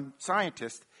 because I'm a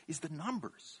scientist, is the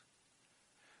numbers.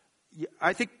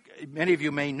 I think many of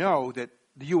you may know that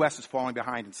the U.S. is falling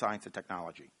behind in science and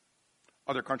technology.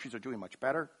 Other countries are doing much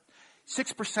better.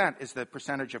 6% is the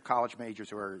percentage of college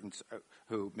majors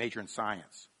who major in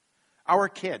science. Our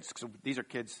kids, so these are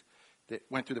kids that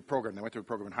went through the program. They went through the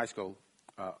program in high school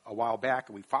a while back,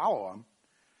 and we follow them.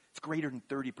 It's greater than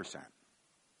 30%.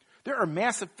 There are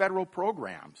massive federal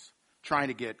programs trying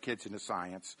to get kids into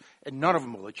science, and none of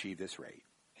them will achieve this rate,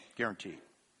 guaranteed,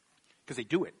 because they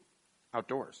do it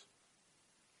outdoors.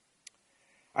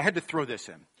 I had to throw this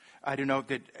in. I don't know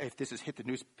if this has hit the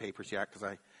newspapers yet, because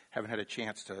I haven't had a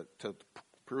chance to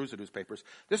peruse the newspapers.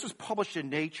 This was published in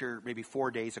Nature maybe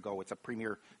 4 days ago. It's a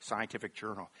premier scientific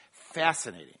journal.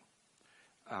 Fascinating.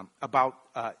 About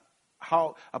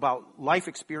life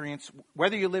experience,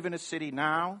 whether you live in a city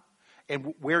now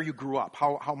and where you grew up,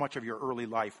 how much of your early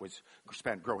life was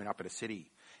spent growing up in a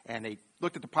city. And they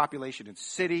looked at the population in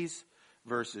cities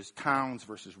versus towns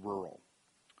versus rural.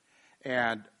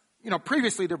 And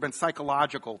previously there have been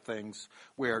psychological things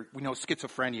where we know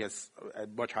schizophrenia is at a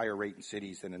much higher rate in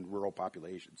cities than in rural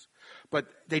populations. But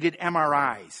they did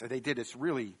MRIs. And they did this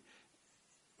really,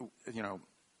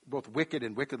 both wicked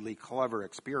and wickedly clever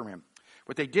experiment.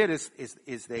 What they did is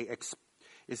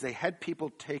they had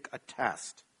people take a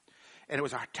test. And it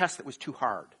was a test that was too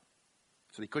hard.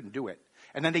 So they couldn't do it.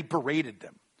 And then they berated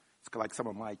them. It's like some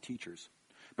of my teachers.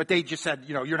 But they just said,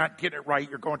 you're not getting it right.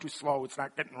 You're going too slow. It's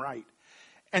not getting right.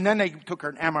 And then they took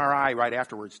an MRI right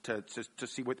afterwards to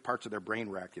see what parts of their brain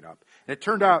were acting up. And it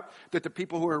turned out that the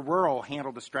people who were rural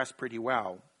handled the stress pretty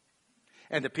well.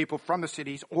 And the people from the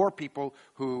cities or people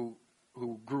who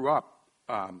grew up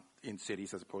in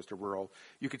cities as opposed to rural,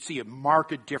 you could see a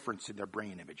marked difference in their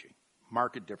brain imaging.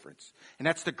 Marked difference. And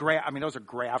that's the graph. Those are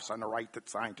graphs on the right that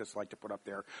scientists like to put up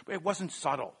there. But it wasn't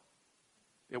subtle.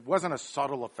 It wasn't a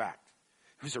subtle effect.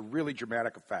 It was a really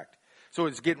dramatic effect. So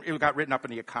it got written up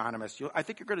in The Economist. I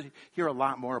think you're going to hear a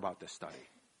lot more about this study.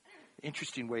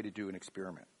 Interesting way to do an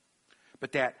experiment.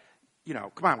 But that,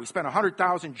 come on, we spent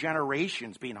 100,000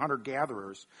 generations being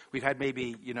hunter-gatherers. We've had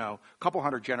maybe, a couple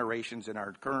hundred generations in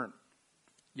our current,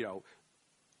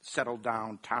 settled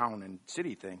down town and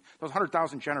city thing. Those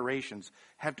 100,000 generations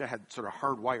have to have sort of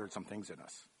hardwired some things in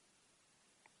us.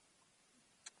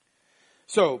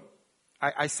 So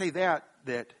I say that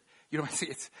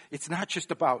it's not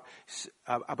just about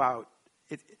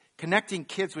it. Connecting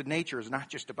kids with nature is not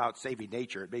just about saving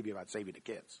nature. It may be about saving the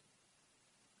kids.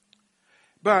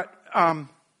 But and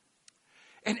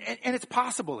it's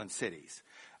possible in cities.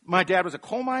 My dad was a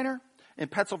coal miner in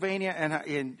Pennsylvania,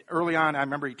 and early on, I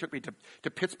remember he took me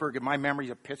to Pittsburgh, and my memories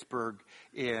of Pittsburgh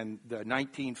in the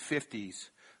 1950s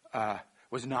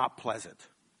was not pleasant.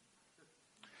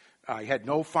 I had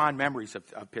no fond memories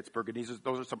of Pittsburgh, and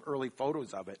those are some early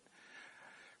photos of it.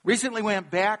 Recently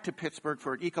went back to Pittsburgh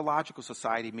for an Ecological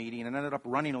Society meeting and ended up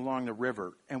running along the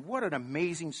river. And what an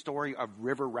amazing story of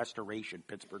river restoration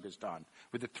Pittsburgh has done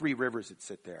with the 3 rivers that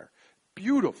sit there.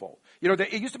 Beautiful.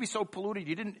 It used to be so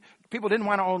polluted. People didn't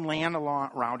want to own land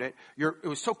around it. It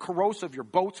was so corrosive, your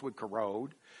boats would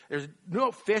corrode. There's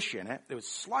no fish in it. It was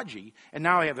sludgy. And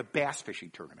now they have a bass fishing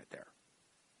tournament there.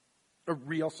 A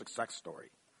real success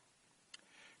story.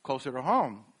 Closer to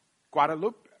home,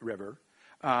 Guadalupe River.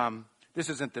 This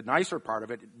isn't the nicer part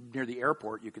of it. Near the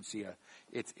airport, you can see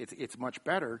it's much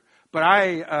better. But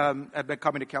I have been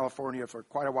coming to California for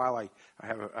quite a while. I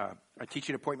have a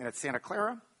teaching appointment at Santa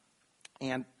Clara,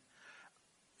 and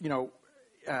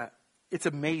it's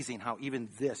amazing how even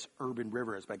this urban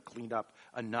river has been cleaned up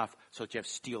enough so that you have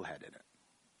steelhead in it.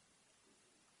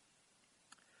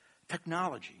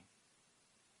 Technology.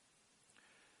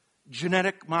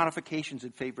 Genetic modifications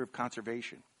in favor of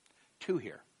conservation. 2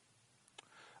 here.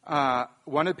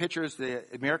 One of the pictures, the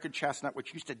American chestnut,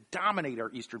 which used to dominate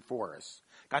our eastern forests,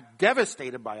 got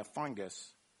devastated by a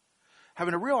fungus,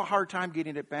 having a real hard time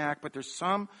getting it back, but there's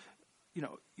some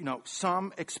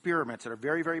some experiments that are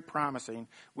very, very promising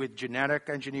with genetic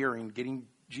engineering, getting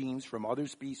genes from other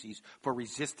species for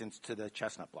resistance to the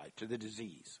chestnut blight, to the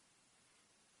disease.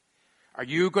 Are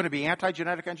you going to be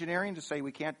anti-genetic engineering to say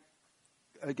we can't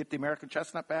get the American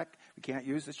chestnut back? We can't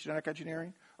use this genetic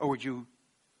engineering? Or would you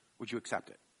accept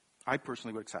it? I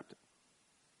personally would accept it.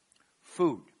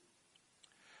 Food.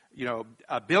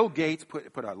 Bill Gates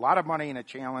put a lot of money in a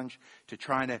challenge to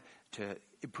trying to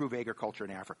improve agriculture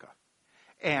in Africa.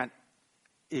 And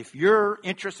if you're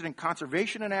interested in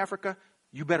conservation in Africa,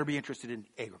 you better be interested in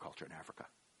agriculture in Africa.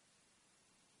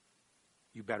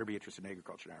 You better be interested in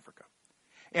agriculture in Africa.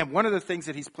 And one of the things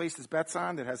that he's placed his bets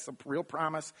on that has some real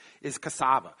promise is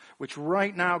cassava, which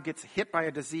right now gets hit by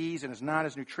a disease and is not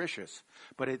as nutritious.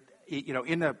 But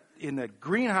in the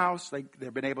greenhouse,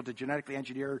 they've been able to genetically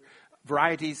engineer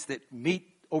varieties that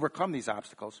overcome these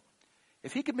obstacles.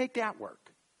 If he could make that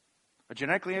work, a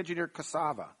genetically engineered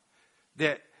cassava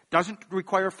that doesn't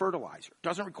require fertilizer,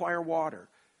 doesn't require water,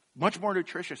 much more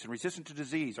nutritious and resistant to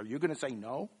disease, are you going to say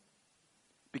no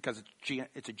because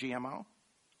it's a GMO?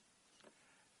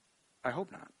 I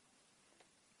hope not.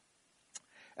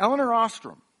 Eleanor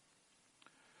Ostrom,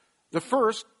 the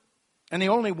first and the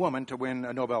only woman to win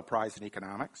a Nobel Prize in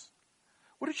economics.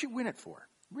 What did she win it for?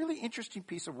 Really interesting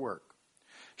piece of work.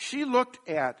 She looked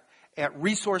at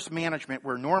resource management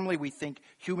where normally we think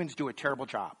humans do a terrible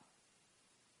job.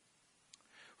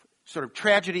 Sort of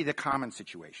tragedy of the common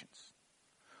situations.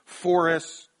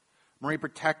 Forests, marine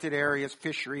protected areas,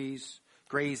 fisheries,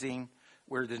 grazing,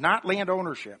 where there's not land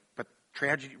ownership, but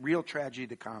real tragedy of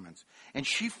the commons. And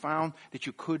she found that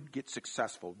you could get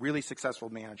really successful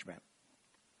management.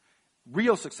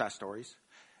 Real success stories.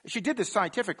 She did this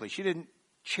scientifically. She didn't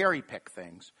cherry pick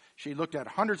things. She looked at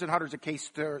hundreds and hundreds of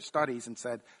case studies and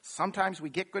said, sometimes we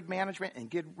get good management and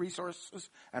good resources,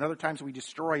 and other times we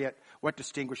destroy it. What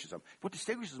distinguishes them? What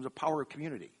distinguishes them is the power of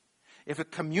community. If a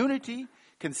community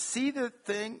can see the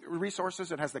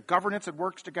resources and has the governance and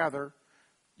works together,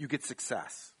 you get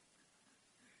success.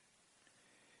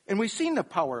 And we've seen the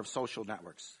power of social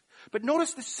networks. But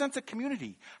notice the sense of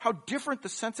community, how different the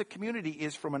sense of community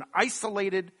is from an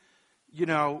isolated,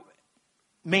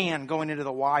 man going into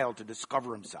the wild to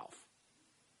discover himself.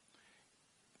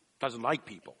 Doesn't like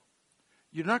people.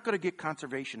 You're not going to get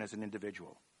conservation as an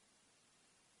individual.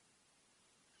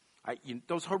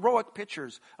 Those heroic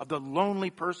pictures of the lonely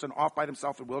person off by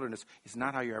themselves in the wilderness is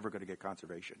not how you're ever going to get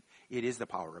conservation. It is the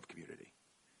power of community.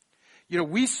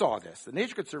 We saw this. The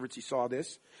Nature Conservancy saw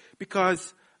this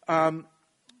because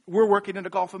we're working in the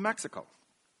Gulf of Mexico.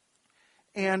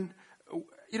 And,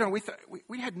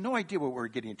 we had no idea what we were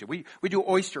getting into. We do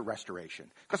oyster restoration.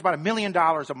 It costs about $1 million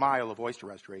a mile of oyster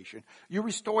restoration. You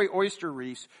restore oyster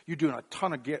reefs, you're doing a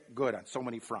ton of good on so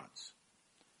many fronts.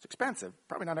 It's expensive.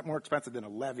 Probably not more expensive than a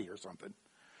levee or something.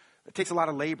 It takes a lot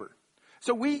of labor.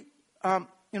 So we,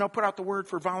 put out the word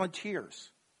for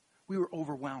volunteers. We were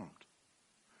overwhelmed.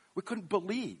 We couldn't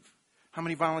believe how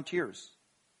many volunteers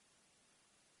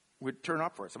would turn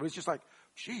up for us. It was just like,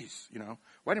 geez,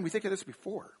 why didn't we think of this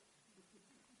before?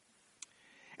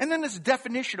 And then this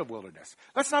definition of wilderness.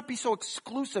 Let's not be so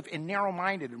exclusive and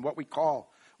narrow-minded in what we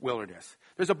call wilderness.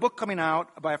 There's a book coming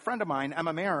out by a friend of mine,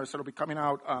 Emma Maris, that'll be coming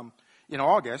out in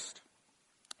August,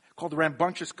 called The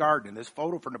Rambunctious Garden. This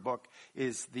photo from the book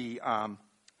is the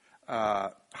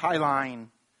Highline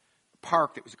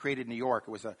Park that was created in New York.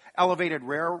 It was an elevated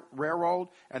railroad,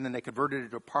 and then they converted it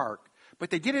to a park. But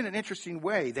they did it in an interesting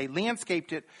way. They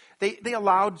landscaped it. They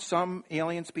allowed some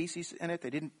alien species in it.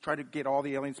 They didn't try to get all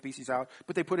the alien species out,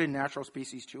 but they put in natural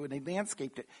species too, and they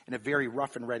landscaped it in a very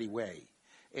rough and ready way.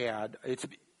 And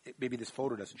maybe this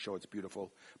photo doesn't show it's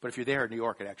beautiful, but if you're there in New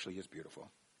York, it actually is beautiful.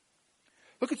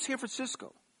 Look at San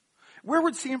Francisco. Where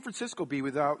would San Francisco be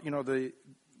without,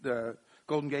 the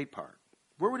Golden Gate Park?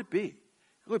 Where would it be?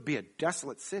 It would be a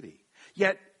desolate city.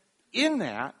 Yet, in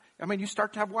that, you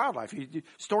start to have wildlife.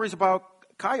 Stories about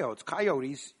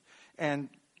coyotes, and,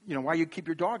 why you keep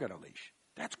your dog on a leash.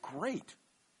 That's great.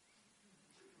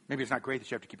 Maybe it's not great that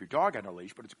you have to keep your dog on a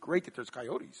leash, but it's great that there's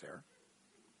coyotes there.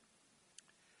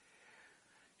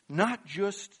 Not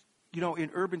just, in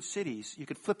urban cities. You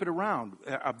could flip it around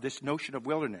of this notion of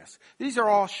wilderness. These are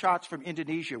all shots from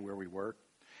Indonesia where we work.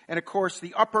 And, of course,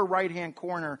 the upper right-hand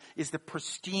corner is the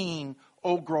pristine,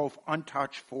 old-growth,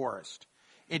 untouched forest,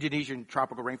 Indonesian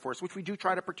tropical rainforest, which we do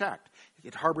try to protect.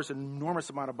 It harbors an enormous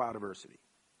amount of biodiversity.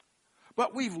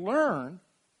 But we've learned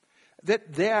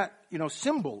that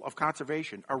symbol of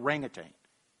conservation, orangutan,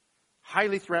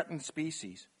 highly threatened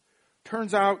species,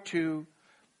 turns out to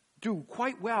do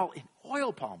quite well in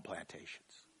oil palm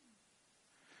plantations.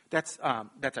 That's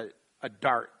a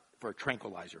dart for a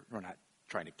tranquilizer. We're not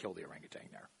trying to kill the orangutan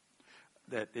there.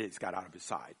 That it's got out of his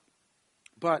side.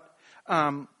 But,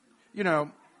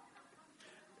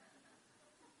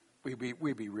 we'd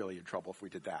be really in trouble if we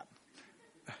did that.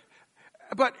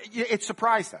 But it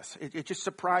surprised us. It just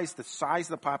surprised the size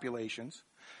of the populations.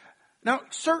 Now,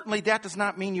 certainly that does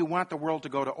not mean you want the world to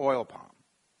go to oil palm.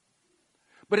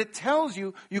 But it tells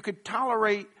you could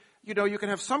tolerate, you can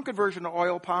have some conversion to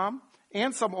oil palm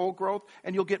and some old growth,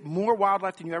 and you'll get more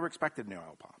wildlife than you ever expected in the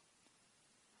oil palm.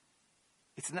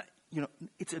 It's not,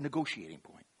 it's a negotiating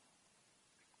point.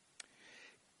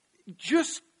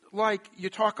 Just like you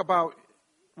talk about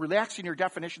relaxing your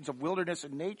definitions of wilderness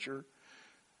and nature,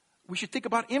 we should think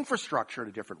about infrastructure in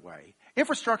a different way.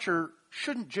 Infrastructure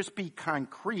shouldn't just be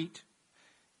concrete,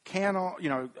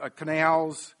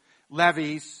 canals,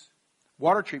 levees,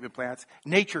 water treatment plants.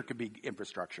 Nature could be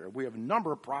infrastructure. We have a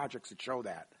number of projects that show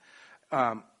that.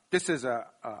 This is a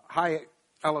high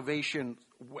elevation,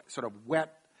 sort of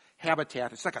wet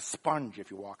habitat. It's like a sponge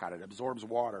if you walk on it. It absorbs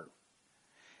water.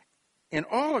 And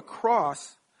all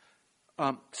across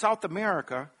South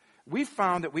America, we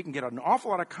found that we can get an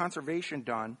awful lot of conservation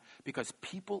done because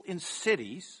people in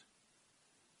cities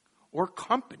or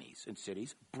companies in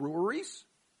cities, breweries,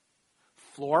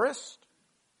 florists,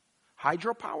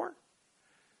 hydropower,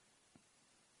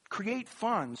 create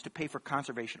funds to pay for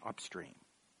conservation upstream.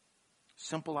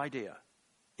 Simple idea.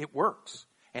 It works.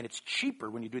 And it's cheaper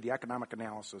when you do the economic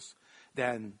analysis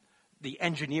than the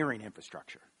engineering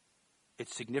infrastructure.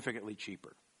 It's significantly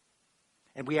cheaper.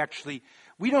 And we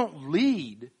don't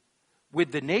lead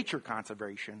with the nature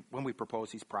conservation when we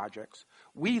propose these projects.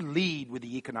 We lead with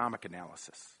the economic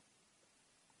analysis.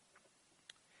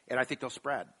 And I think they'll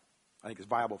spread. I think it's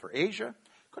viable for Asia.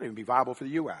 Could even be viable for the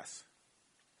U.S.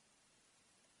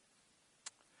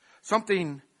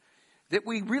 Something that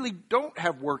we really don't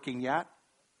have working yet,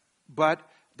 but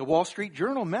the Wall Street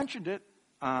Journal mentioned it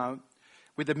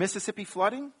with the Mississippi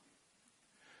flooding.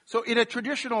 So in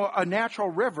a natural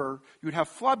river, you'd have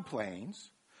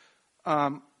floodplains.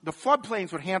 The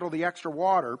floodplains would handle the extra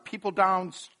water. People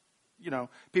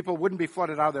wouldn't be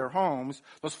flooded out of their homes.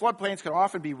 Those floodplains can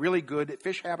often be really good at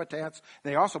fish habitats.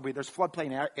 There's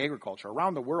floodplain agriculture.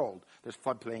 Around the world, there's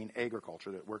floodplain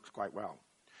agriculture that works quite well.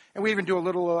 And we even do a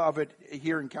little of it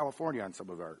here in California on some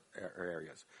of our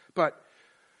areas. But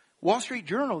Wall Street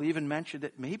Journal even mentioned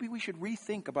that maybe we should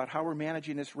rethink about how we're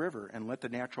managing this river and let the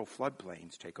natural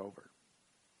floodplains take over.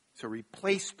 So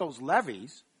replace those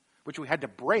levees, which we had to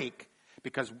break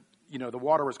because, the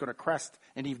water was going to crest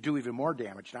and do even more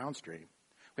damage downstream.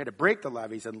 We had to break the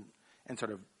levees and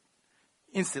sort of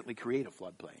instantly create a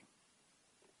floodplain.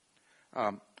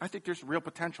 I think there's real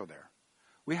potential there.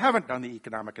 We haven't done the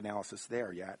economic analysis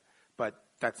there yet, but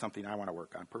that's something I want to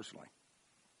work on personally.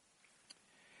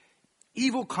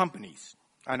 Evil companies.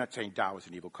 I'm not saying Dow is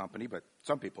an evil company, but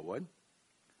some people would.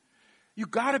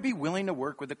 You've got to be willing to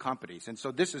work with the companies. And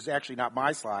so this is actually not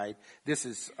my slide. This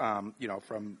is,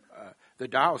 from the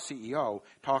Dow CEO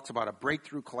talks about a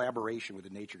breakthrough collaboration with the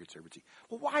Nature Conservancy.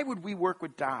 Well, why would we work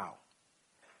with Dow?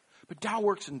 But Dow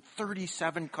works in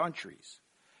 37 countries,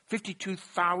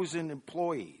 52,000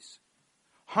 employees,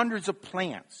 hundreds of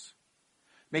plants,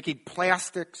 making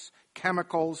plastics,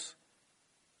 chemicals,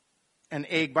 and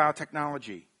ag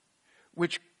biotechnology,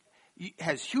 which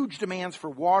has huge demands for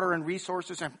water and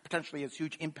resources and potentially has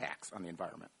huge impacts on the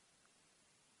environment.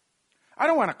 I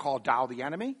don't want to call Dow the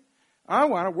enemy. I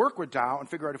want to work with Dow and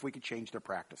figure out if we can change their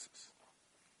practices.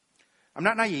 I'm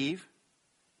not naive.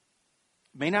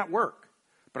 It may not work,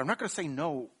 but I'm not going to say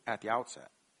no at the outset.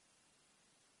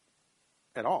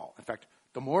 At all. In fact,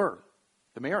 the more,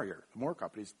 the merrier. The more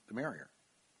companies, the merrier.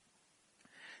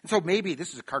 And so maybe,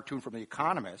 this is a cartoon from The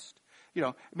Economist,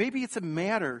 maybe it's a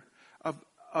matter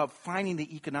of finding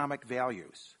the economic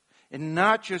values and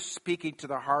not just speaking to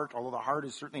the heart, although the heart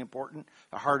is certainly important.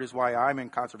 The heart is why I'm in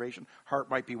conservation. Heart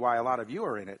might be why a lot of you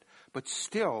are in it. But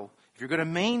still, if you're going to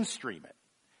mainstream it,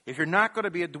 if you're not going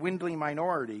to be a dwindling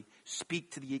minority,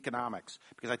 speak to the economics,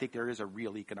 because I think there is a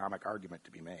real economic argument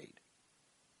to be made.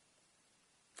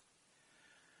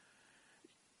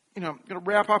 I'm going to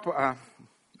wrap up a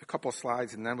couple of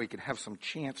slides, and then we can have some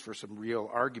chance for some real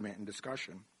argument and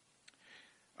discussion.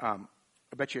 I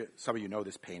bet you some of you know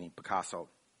this painting, Picasso,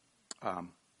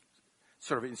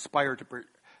 sort of inspired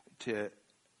to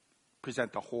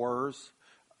present the horrors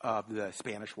of the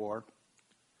Spanish War.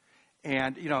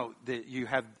 And, you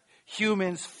have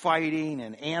humans fighting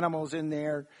and animals in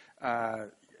there,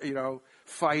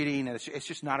 fighting, and it's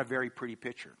just not a very pretty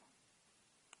picture.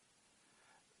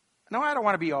 Now, I don't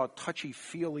want to be all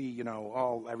touchy-feely,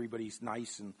 all everybody's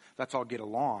nice and let's all get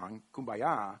along,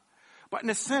 kumbaya. But in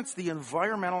a sense, the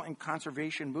environmental and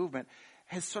conservation movement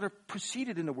has sort of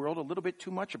proceeded in the world a little bit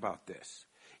too much about this.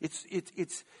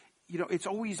 It's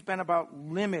always been about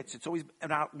limits. It's always been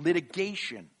about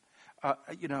litigation.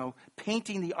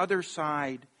 Painting the other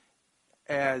side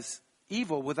as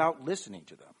evil without listening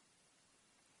to them.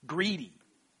 Greedy,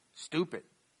 stupid.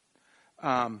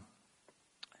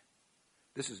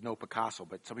 This is no Picasso,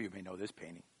 but some of you may know this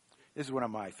painting. This is one of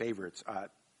my favorites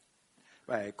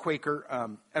by a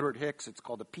Quaker, Edward Hicks. It's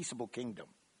called The Peaceable Kingdom.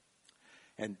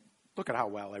 And look at how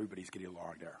well everybody's getting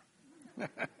along there.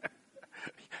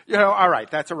 All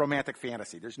right, that's a romantic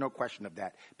fantasy. There's no question of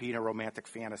that being a romantic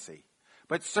fantasy.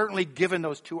 But certainly given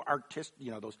those two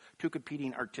those two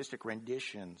competing artistic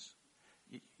renditions,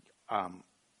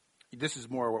 this is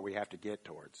more what we have to get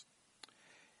towards.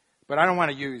 But I don't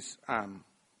want to use, a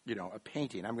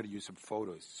painting. I'm going to use some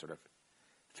photos to sort of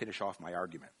finish off my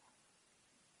argument.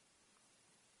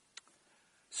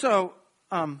 So,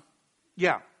 it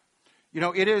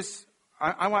is,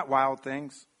 I want wild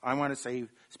things. I want to save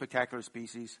spectacular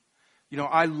species.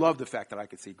 I love the fact that I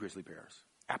could see grizzly bears.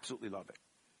 Absolutely love it.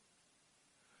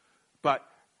 But,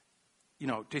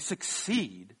 to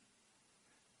succeed,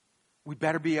 we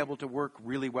better be able to work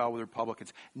really well with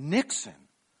Republicans. Nixon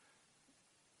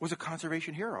was a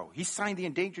conservation hero. He signed the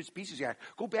Endangered Species Act.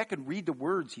 Go back and read the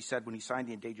words he said when he signed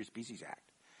the Endangered Species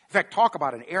Act. In fact, talk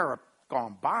about an era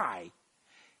gone by.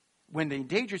 When the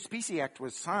Endangered Species Act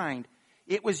was signed,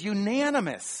 it was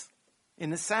unanimous in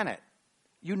the Senate.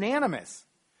 Unanimous.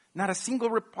 Not a single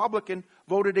Republican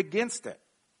voted against it.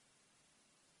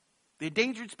 The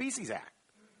Endangered Species Act.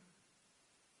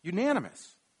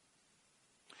 Unanimous.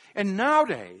 And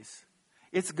nowadays,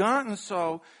 it's gotten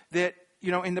so that,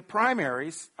 in the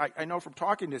primaries, I know from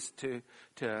talking to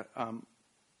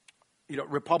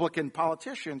Republican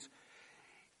politicians,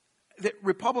 that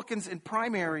Republicans in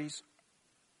primaries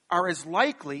are as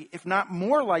likely, if not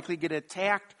more likely, get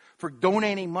attacked for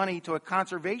donating money to a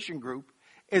conservation group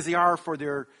as they are for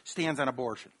their stands on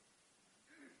abortion.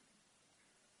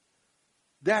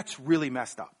 That's really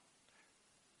messed up.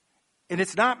 And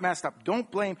it's not messed up. Don't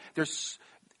blame. It's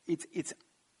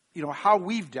how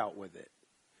we've dealt with it.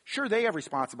 Sure, they have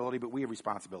responsibility, but we have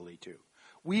responsibility too.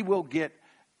 We will get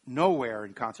nowhere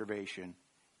in conservation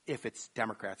if it's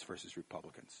Democrats versus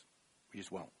Republicans. We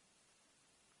just won't.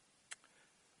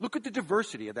 Look at the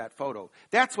diversity of that photo.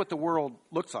 That's what the world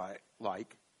looks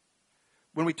like.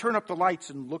 When we turn up the lights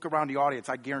and look around the audience,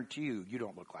 I guarantee you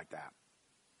don't look like that.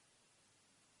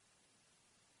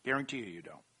 Guarantee you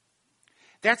don't.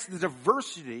 That's the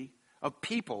diversity of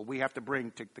people we have to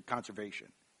bring to the conservation.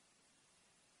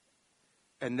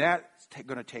 And that's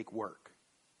going to take work.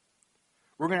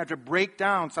 We're going to have to break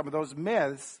down some of those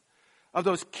myths of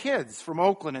those kids from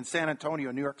Oakland and San Antonio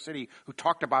and New York City who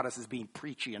talked about us as being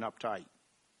preachy and uptight.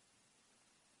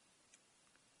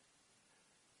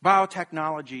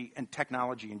 Biotechnology and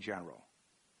technology in general.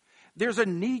 There's a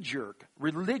knee-jerk,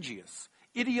 religious,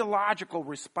 ideological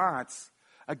response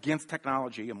against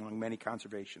technology among many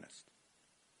conservationists.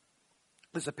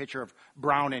 This is a picture of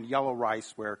brown and yellow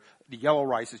rice, where the yellow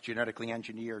rice is genetically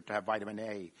engineered to have vitamin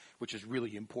A, which is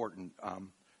really important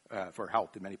for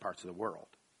health in many parts of the world.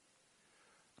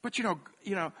 But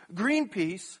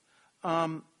Greenpeace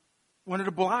wanted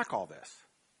to block all this.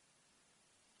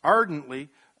 Ardently,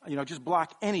 just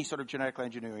block any sort of genetic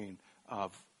engineering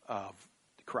of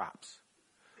crops.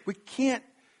 We can't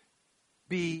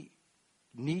be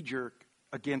knee-jerk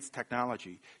against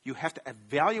technology. You have to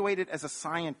evaluate it as a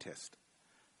scientist,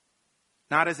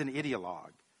 not as an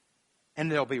ideologue.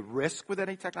 And there'll be risk with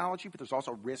any technology, but there's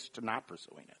also risk to not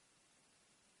pursuing it.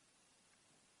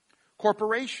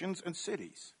 Corporations and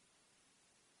cities.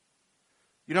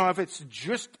 If it's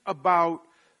just about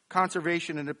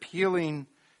conservation and appealing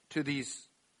to these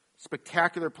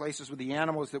spectacular places with the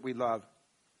animals that we love,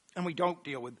 and we don't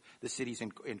deal with the cities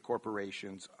and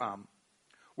corporations,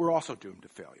 we're also doomed to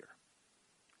failure.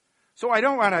 So I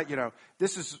don't want to,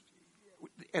 this is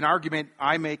an argument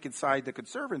I make inside the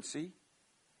Conservancy,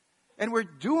 and we're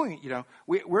doing,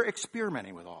 we're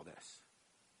experimenting with all this.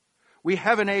 We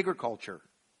have an agriculture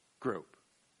group.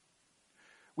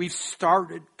 We've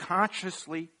started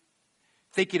consciously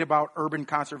thinking about urban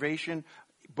conservation,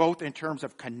 both in terms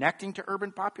of connecting to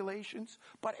urban populations,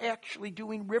 but actually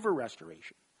doing river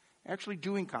restoration, actually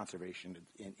doing conservation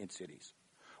in cities.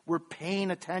 We're paying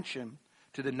attention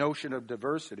to the notion of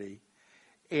diversity,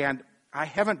 and I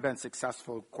haven't been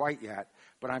successful quite yet,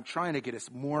 but I'm trying to get us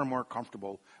more and more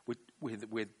comfortable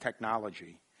with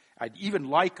technology. I'd even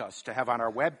like us to have on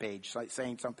our webpage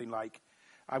saying something like,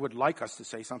 I would like us to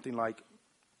say something like,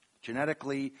 genetic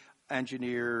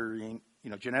engineering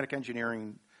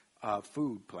of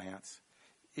food plants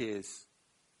is,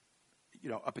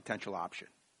 a potential option.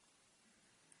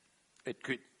 It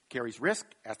carries risk,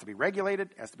 has to be regulated,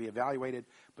 has to be evaluated,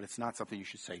 but it's not something you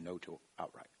should say no to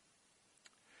outright.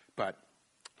 But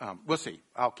we'll see.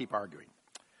 I'll keep arguing.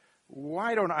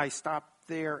 Why don't I stop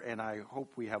there, and I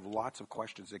hope we have lots of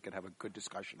questions that can have a good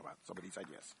discussion about some of these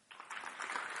ideas.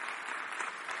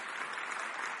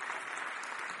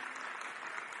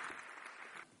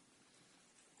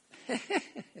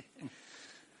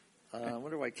 I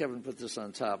wonder why Kevin put this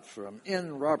on top. From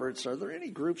N. Roberts, are there any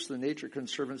groups the Nature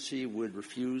Conservancy would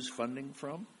refuse funding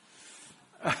from?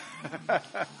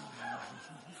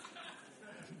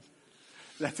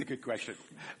 That's a good question.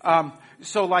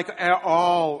 So like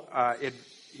all,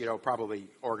 probably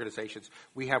organizations,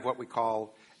 we have what we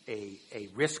call a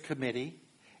risk committee.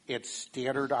 It's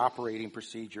standard operating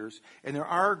procedures. And there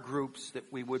are groups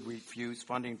that we would refuse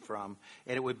funding from,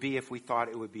 and it would be if we thought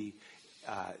it would be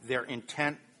their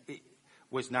intent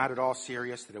was not at all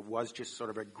serious, that it was just sort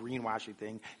of a greenwashing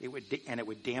thing. It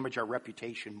would damage our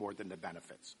reputation more than the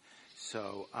benefits.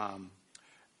 So,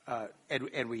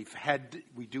 and we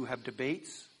do have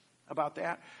debates about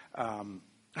that.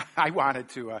 I wanted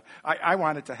to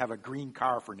have a green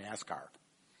car for NASCAR.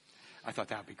 I thought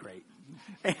that would be great,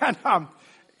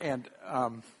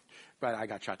 but I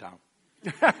got shut down.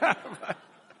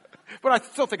 But I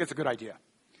still think it's a good idea.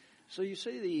 So you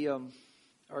say the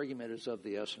argument is of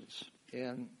the essence,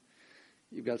 and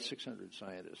you've got 600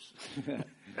 scientists.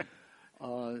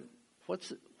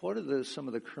 What are some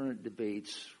of the current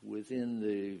debates within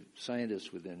the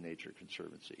scientists within Nature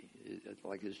Conservancy?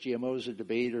 Is GMOs a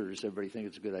debate, or does everybody think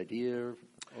it's a good idea?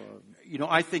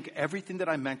 I think everything that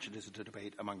I mentioned is a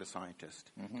debate among the scientists,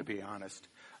 to be honest.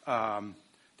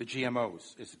 The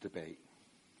GMOs is a debate.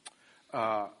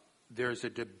 There's a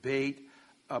debate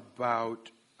about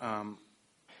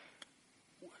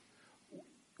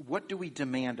what do we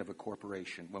demand of a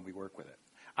corporation when we work with it.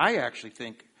 I actually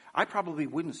think I probably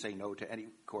wouldn't say no to any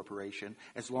corporation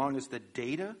as long as the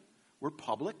data were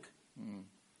public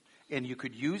and you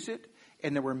could use it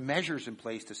and there were measures in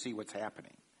place to see what's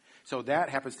happening. So that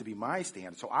happens to be my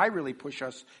stand. So I really push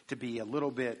us to be a little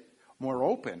bit more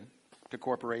open to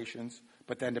corporations,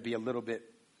 but then to be a little bit,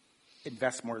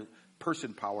 invest more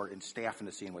person power and staff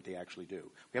into seeing what they actually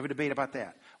do. We have a debate about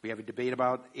that. We have a debate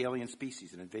about alien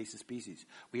species and invasive species.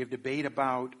 We have debate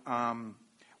about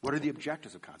what are the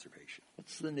objectives of conservation.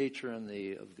 What's the nature of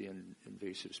the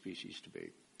invasive species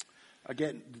debate?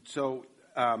 Again, so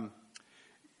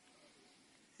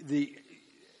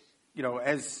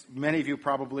as many of you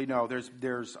probably know,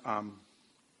 there's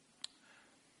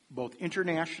both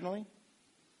internationally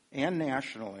and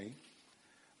nationally,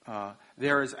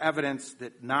 there is evidence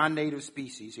that non-native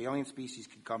species, alien species,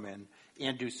 can come in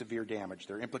and do severe damage.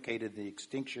 They're implicated in the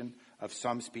extinction of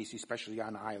some species, especially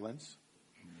on islands,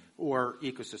 or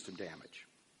ecosystem damage.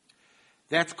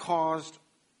 That's caused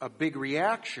a big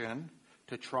reaction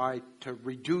to try to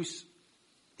reduce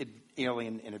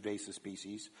alien and invasive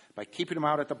species by keeping them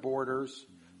out at the borders,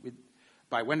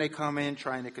 by when they come in,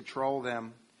 trying to control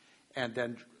them, and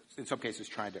then in some cases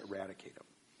trying to eradicate them.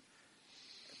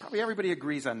 Probably everybody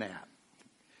agrees on that.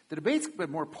 The debate's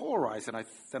been more polarized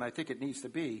than I think it needs to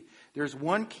be. There's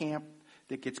one camp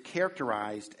that gets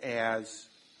characterized as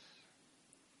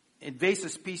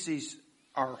invasive species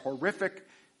are horrific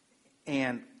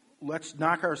and let's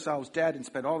knock ourselves dead and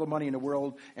spend all the money in the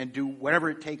world and do whatever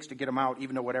it takes to get them out,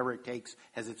 even though whatever it takes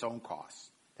has its own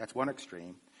costs. That's one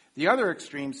extreme. The other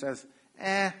extreme says,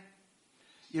 it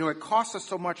costs us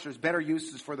so much, there's better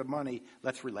uses for the money,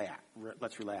 let's relax.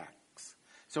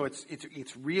 So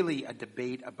it's really a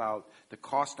debate about the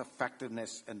cost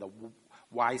effectiveness and the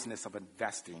wiseness of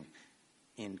investing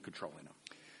in controlling them.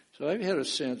 So I've had a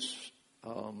sense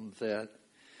that,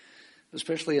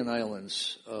 especially in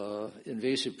islands,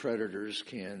 invasive predators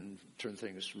can turn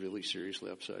things really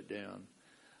seriously upside down.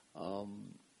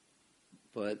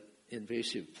 But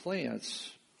invasive plants,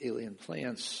 alien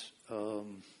plants,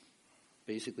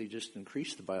 basically just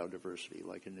increase the biodiversity,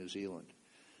 like in New Zealand.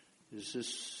 Is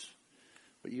this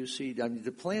what you see? I mean, do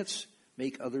plants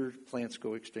make other plants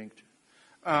go extinct?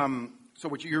 So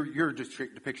what your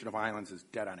depiction of islands is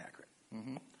dead on accurate.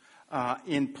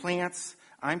 Mm-hmm. In plants,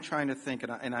 I'm trying to think,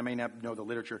 and I may not know the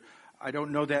literature, I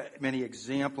don't know that many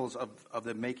examples of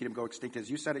them making them go extinct. As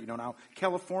you said it, now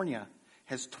California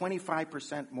has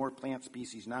 25% more plant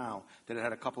species now than it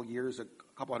had a couple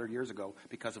hundred years ago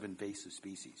because of invasive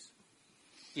species.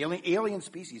 Alien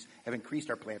species have increased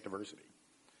our plant diversity.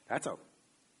 That's a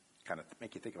kind of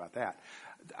make you think about that.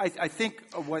 I think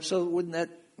what. So wouldn't that?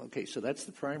 Okay, so that's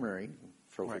the primary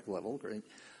trophic level, right?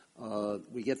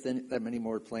 We get that many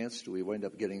more plants. Do we wind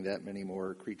up getting that many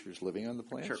more creatures living on the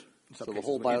plants? Sure. So the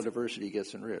whole biodiversity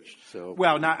gets enriched. So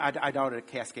I doubt it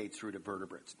cascades through to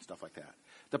vertebrates and stuff like that.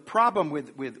 The problem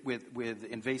with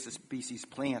invasive species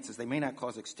plants is they may not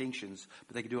cause extinctions,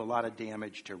 but they can do a lot of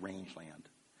damage to rangeland.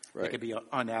 Right. They could be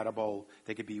unedible.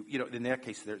 They could be, in that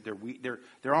case,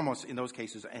 they're almost in those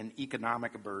cases an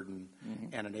economic burden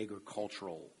and an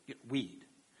agricultural weed.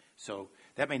 So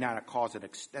that may not cause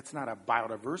that's not a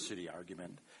biodiversity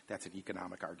argument. That's an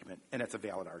economic argument, and it's a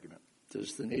valid argument.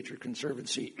 Does the Nature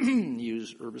Conservancy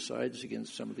use herbicides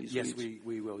against some of these weeds? Yes,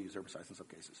 we will use herbicides in some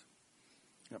cases.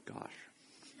 Yep. Gosh.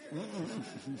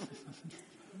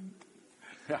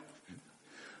 Yeah.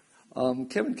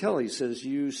 Kevin Kelly says,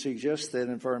 you suggest that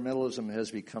environmentalism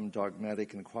has become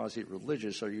dogmatic and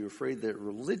quasi-religious. Are you afraid that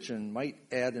religion might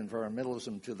add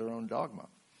environmentalism to their own dogma?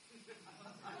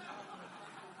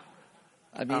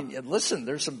 I mean, listen,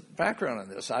 there's some background on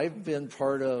this. I've been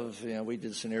part of, we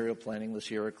did scenario planning with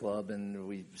Sierra Club, and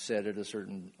we said at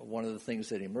one of the things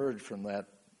that emerged from that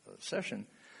session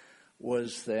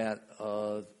was that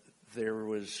there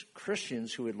was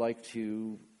Christians who would like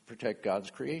to protect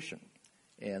God's creation,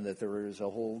 and that there was a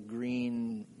whole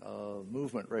green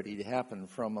movement ready to happen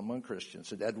from among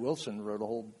Christians. And Ed Wilson wrote a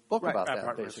whole book about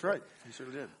that, basically. That's right. He sort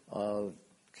of did.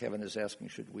 Kevin is asking,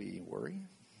 should we worry?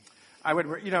 I would,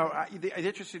 the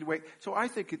interesting way. So I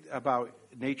think about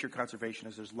nature conservation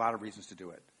is there's a lot of reasons to do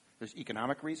it. There's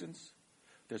economic reasons.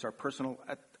 There's our personal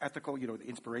ethical, the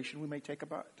inspiration we may take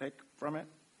from it.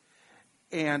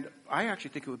 And I actually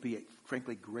think it would be,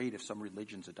 frankly, great if some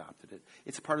religions adopted it.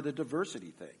 It's part of the diversity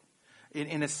thing.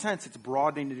 In a sense, it's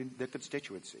broadening the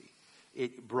constituency.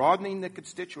 Broadening the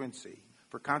constituency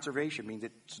for conservation means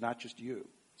it's not just you.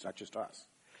 It's not just us.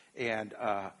 And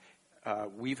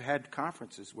we've had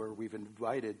conferences where we've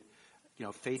invited,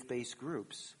 faith-based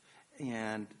groups,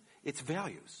 and it's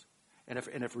values. And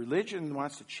if religion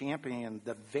wants to champion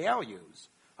the values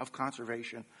of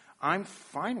conservation, I'm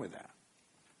fine with that.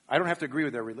 I don't have to agree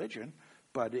with their religion,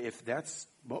 but if that's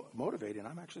motivating,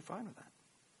 I'm actually fine with that.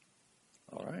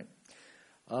 All right.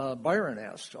 Byron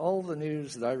asked, all the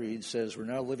news that I read says we're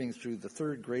now living through the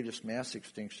third greatest mass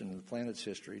extinction in the planet's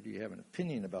history. Do you have an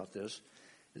opinion about this?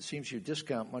 It seems you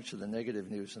discount much of the negative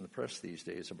news in the press these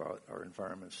days about our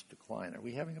environment's decline. Are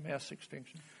we having a mass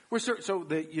extinction? Well, so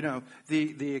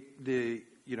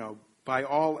by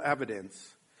all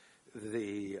evidence,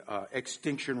 the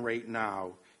extinction rate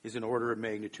now is an order of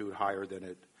magnitude higher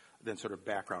than sort of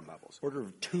background levels. Order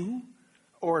of two?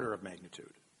 Order of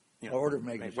magnitude. Order of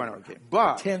magnitude. Okay.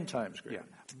 But 10 times greater.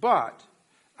 Yeah. But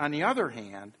on the other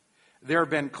hand, there have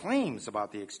been claims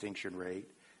about the extinction rate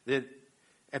that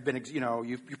have been,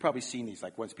 you've probably seen these,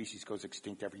 like one species goes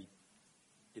extinct every,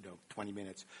 20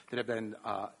 minutes, that have been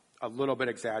a little bit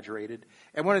exaggerated.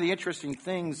 And one of the interesting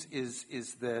things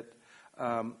is that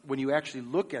when you actually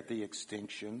look at the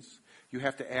extinctions, you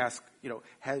have to ask,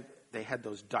 have they had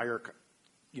those dire,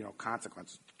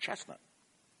 consequences? Chestnut,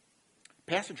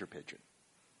 passenger pigeon.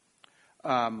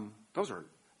 Those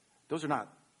are not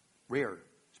rare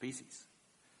species.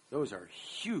 Those are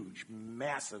huge,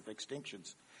 massive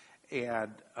extinctions.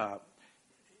 And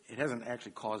it hasn't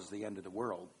actually caused the end of the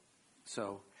world.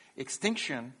 So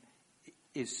extinction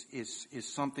is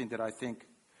something that I think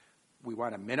we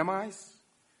want to minimize.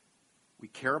 We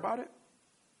care about it.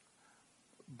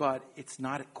 But it's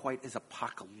not quite as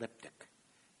apocalyptic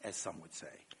as some would say.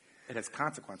 It has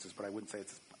consequences, but I wouldn't say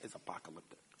it's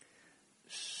apocalyptic.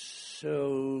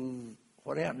 So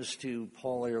what happens to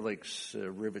Paul Ehrlich's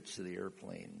rivets to the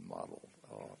airplane model?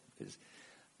 Because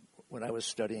when I was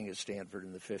studying at Stanford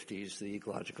in the 50s, the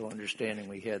ecological understanding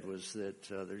we had was that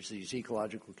there's these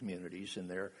ecological communities, and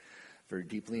they're very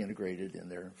deeply integrated,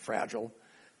 and they're fragile,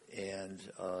 and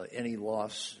any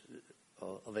loss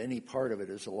of any part of it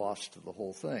is a loss to the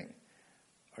whole thing.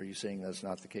 Are you saying that's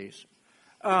not the case?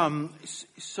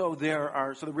 So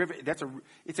the rivet,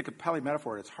 it's a compelling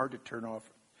metaphor. It's hard to turn off.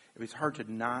 It's hard to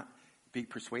not be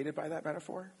persuaded by that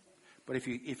metaphor. But if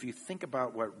you think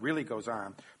about what really goes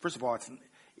on, first of all,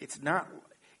 it's not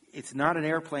an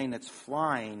airplane that's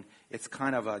flying. It's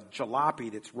kind of a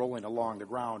jalopy that's rolling along the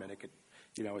ground, and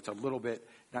It's a little bit,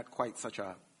 not quite such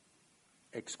a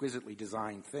exquisitely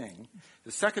designed thing.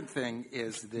 The second thing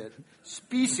is that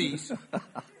species,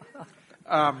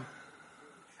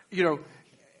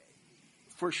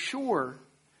 for sure,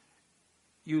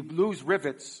 you lose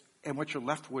rivets, and what you're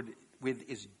left with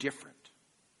is different.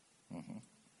 Mm-hmm.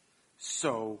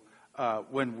 So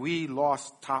when we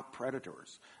lost top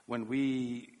predators, when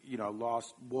we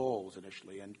lost wolves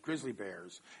initially and grizzly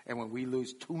bears, and when we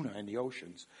lose tuna in the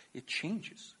oceans, it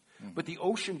changes. Mm-hmm. But the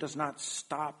ocean does not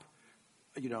stop,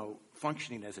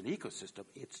 functioning as an ecosystem.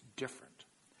 It's different.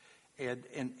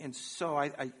 And so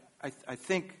I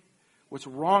think what's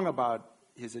wrong about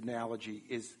his analogy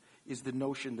is the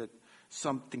notion that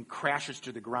something crashes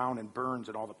to the ground and burns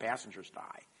and all the passengers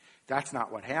die. That's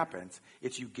not what happens.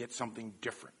 It's you get something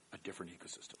different, a different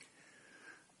ecosystem.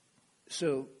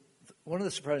 So one of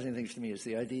the surprising things to me is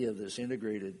the idea of this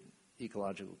integrated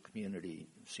ecological community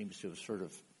seems to have sort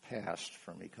of passed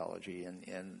from ecology,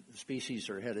 and species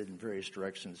are headed in various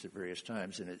directions at various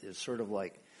times, and it's sort of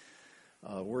like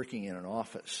working in an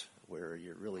office where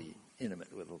you're really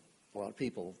intimate with a lot of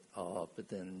people, but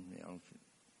then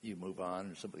you move on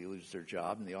and somebody loses their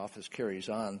job and the office carries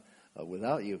on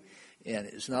without you. And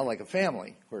it's not like a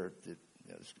family where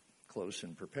it's close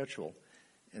and perpetual.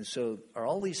 And so are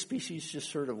all these species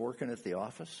just sort of working at the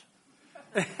office?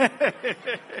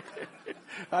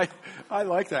 I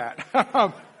like that.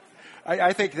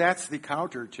 I think that's the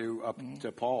counter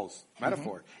to Paul's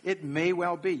metaphor. Mm-hmm. It may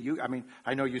well be.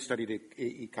 I know you studied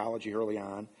ecology early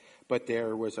on, but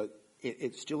there was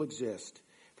it still exists.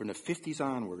 From the 50s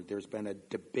onward, there's been a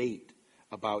debate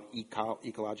about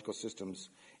ecological systems,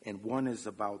 and one is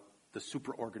about the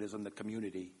superorganism, the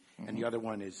community, mm-hmm. and the other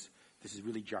one is, this is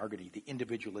really jargony, the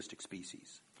individualistic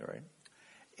species. All right.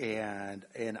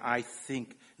 And I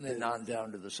think... And then on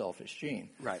down to the selfish gene.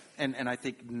 Right. And I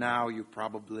think now you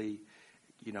probably,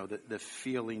 the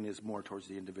feeling is more towards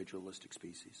the individualistic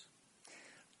species.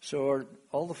 So are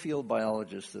all the field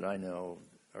biologists that I know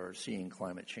are seeing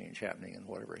climate change happening in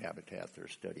whatever habitat they're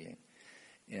studying.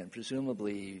 And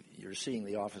presumably you're seeing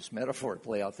the office metaphor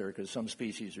play out there because some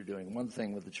species are doing one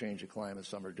thing with the change of climate,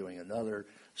 some are doing another,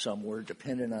 some were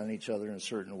dependent on each other in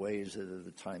certain ways at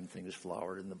the time things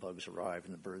flowered and the bugs arrived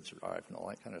and the birds arrived and all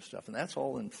that kind of stuff. And that's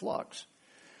all in flux.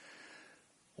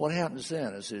 What happens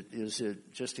then? Is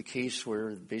it just a case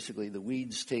where basically the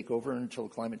weeds take over until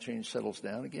climate change settles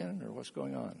down again, or what's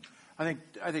going on? I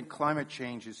think climate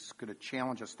change is going to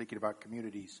challenge us thinking about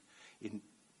communities in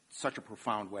such a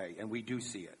profound way, and we do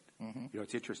see it. Mm-hmm.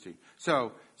 It's interesting.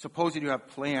 So supposing you have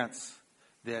plants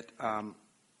that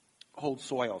hold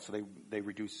soil, so they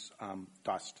reduce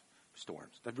dust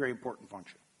storms. That's a very important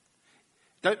function.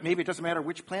 Maybe it doesn't matter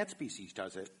which plant species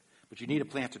does it, but you need a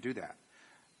plant to do that.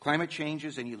 Climate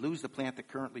changes, and you lose the plant that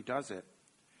currently does it.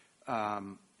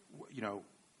 What's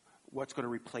going to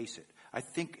replace it? I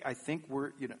think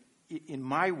we're in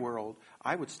my world,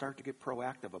 I would start to get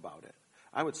proactive about it.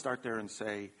 I would start there and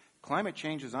say, climate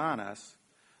change is on us.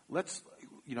 Let's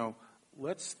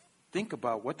think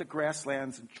about what the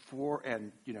grasslands and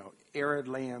arid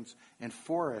lands and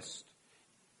forests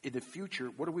in the future,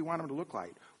 what do we want them to look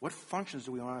like? What functions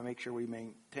do we want to make sure we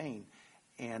maintain?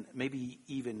 And maybe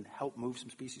even help move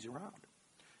some species around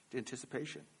to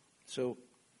anticipation. So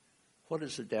what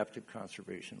does adaptive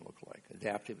conservation look like?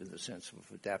 Adaptive in the sense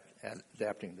of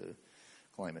adapting to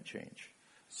climate change.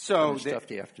 So what kind of stuff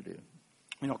do you have to do?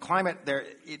 Climate.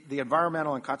 The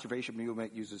environmental and conservation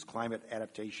movement uses climate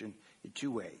adaptation in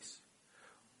two ways.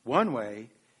 One way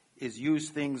is use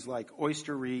things like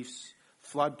oyster reefs,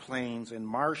 floodplains, and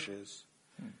marshes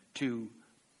to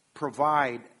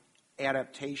provide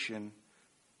adaptation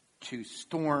to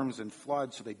storms and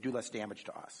floods so they do less damage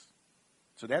to us.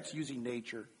 So that's using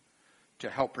nature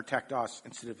to help protect us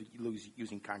instead of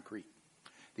using concrete.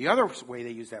 The other way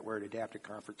they use that word, adaptive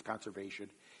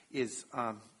conservation, is,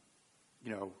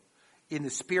 in the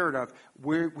spirit of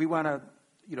we want to,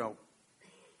 we'll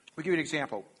give you an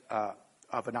example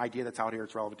of an idea that's out here.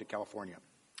 It's relevant to California.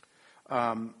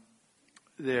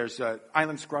 There's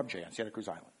island scrub jay on Santa Cruz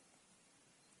Island.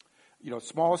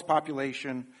 Smallest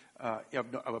population of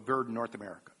a bird in North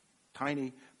America.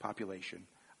 Tiny population.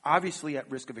 Obviously at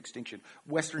risk of extinction.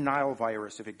 Western Nile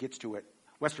virus, if it gets to it,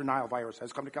 Western Nile virus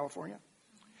has come to California.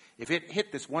 If it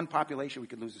hit this one population, we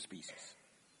could lose a species.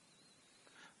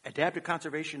 Adaptive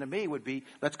conservation to me would be,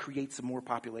 let's create some more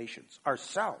populations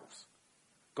ourselves.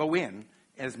 Go in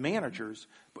as managers,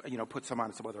 put some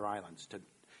on some other islands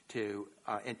to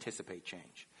anticipate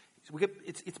change. So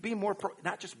it's being more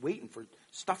not just waiting for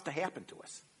stuff to happen to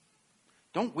us.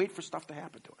 Don't wait for stuff to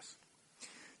happen to us.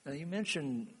 Now you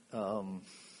mentioned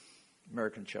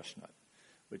American chestnut,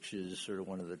 which is sort of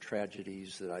one of the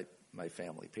tragedies that my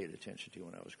family paid attention to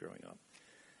when I was growing up.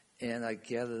 And I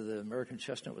gather the American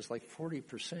chestnut was like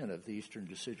 40% of the eastern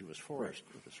deciduous forest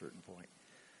at a certain point.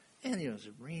 And, it's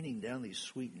raining down these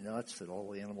sweet nuts that all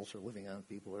the animals are living on,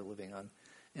 people are living on.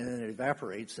 And then it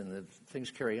evaporates and the things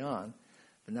carry on.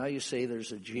 But now you say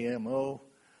there's a GMO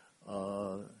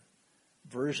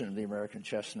version of the American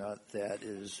chestnut that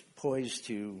is poised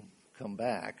to come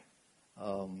back.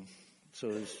 So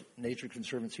is Nature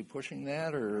Conservancy pushing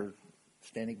that or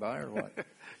standing by or what?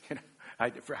 I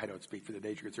don't speak for the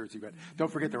Nature Conservancy, but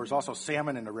don't forget there was also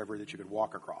salmon in the river that you could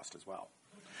walk across as well.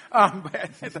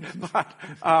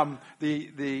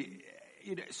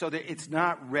 So it's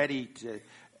not ready to.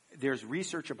 There's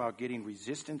research about getting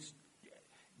resistance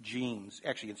genes,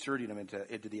 actually inserting them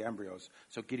into the embryos,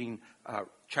 so getting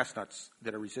chestnuts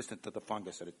that are resistant to the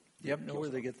fungus. That you know where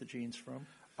they get the genes from?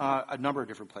 A number of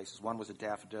different places. One was a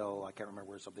daffodil. I can't remember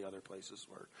where some of the other places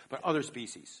were, but other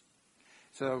species.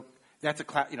 So that's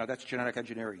that's genetic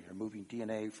engineering. You're moving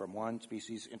DNA from one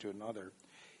species into another.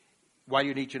 Why do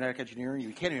you need genetic engineering?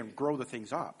 You can't even grow the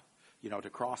things up, to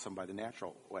cross them by the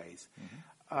natural ways.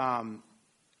 Mm-hmm.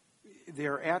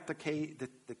 They're at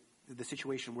the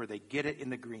situation where they get it in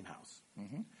the greenhouse.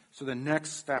 Mm-hmm. So the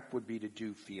next step would be to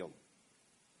do field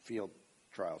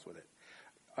trials with it.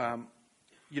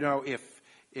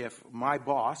 If my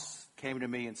boss came to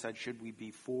me and said, should we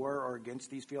be for or against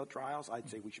these field trials, I'd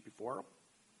say we should be for them.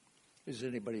 Is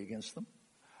anybody against them?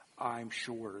 I'm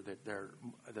sure that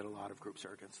a lot of groups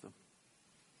are against them.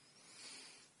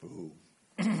 Boo.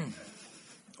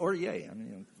 Or yay.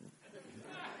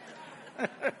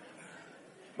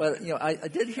 But, I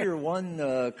did hear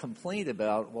one complaint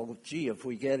about, well, gee, if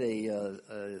we get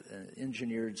an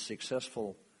engineered,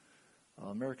 successful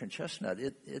American chestnut,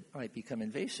 it might become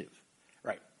invasive.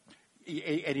 Right.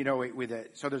 And,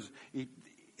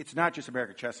 it's not just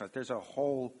American chestnut. There's a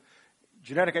whole,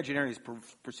 genetic engineering has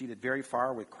proceeded very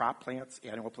far with crop plants,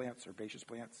 annual plants, herbaceous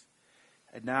plants.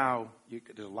 And now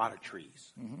there's a lot of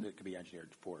trees mm-hmm. that can be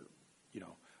engineered for,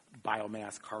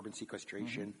 biomass, carbon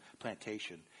sequestration, mm-hmm.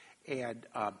 plantation. And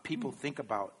people think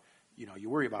about, you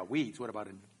worry about weeds. What about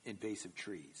invasive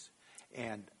trees?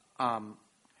 And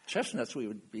chestnuts, we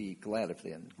would be glad if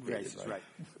they invaded, right?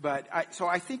 But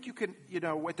I think you can,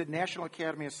 what the National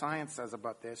Academy of Science says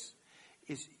about this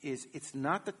is it's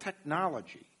not the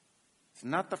technology. It's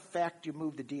not the fact you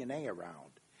move the DNA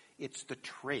around. It's the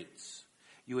traits.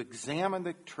 You examine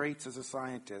the traits as a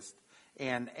scientist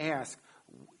and ask,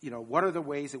 what are the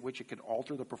ways in which it can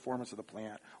alter the performance of the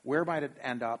plant? Where might it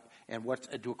end up? And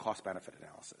do a cost-benefit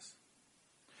analysis.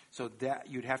 So that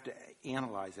you'd have to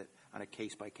analyze it on a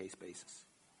case-by-case basis,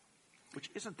 which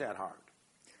isn't that hard.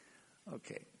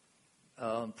 Okay.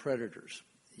 Predators.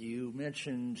 You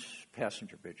mentioned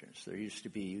passenger pigeons. There used to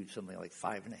be something like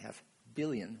 5.5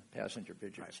 billion passenger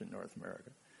pigeons in North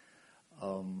America.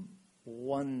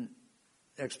 One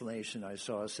explanation I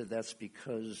saw said that's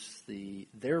because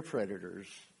their predators,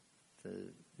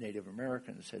 the Native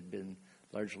Americans, had been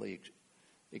largely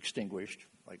extinguished,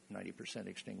 like 90%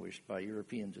 extinguished by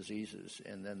European diseases,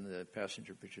 and then the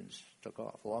passenger pigeons took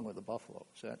off, along with the buffalo.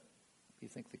 Is that, do you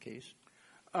think, the case?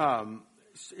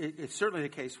 It's certainly the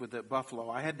case with the buffalo.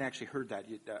 I hadn't actually heard that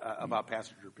about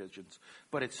passenger pigeons,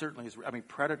 but it certainly is.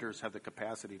 Predators have the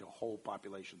capacity to hold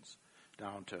populations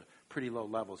down to pretty low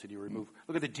levels, and you remove.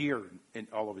 Look at the deer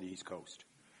all over the East Coast.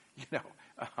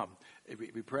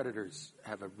 Predators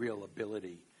have a real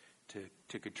ability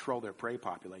to control their prey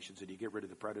populations, and you get rid of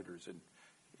the predators, and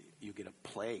you get a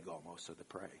plague almost of the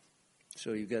prey.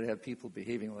 So you've got to have people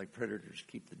behaving like predators to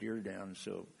keep the deer down.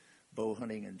 So bow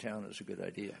hunting in town is a good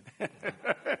idea.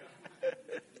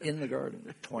 In the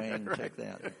garden, twang, right. Take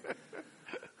that.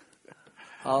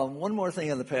 One more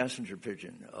thing on the passenger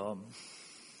pigeon.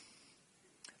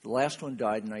 The last one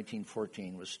died in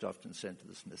 1914, was stuffed and sent to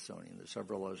the Smithsonian. There's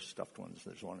several other stuffed ones.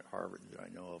 There's one at Harvard that I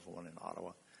know of, one in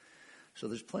Ottawa. So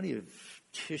there's plenty of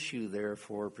tissue there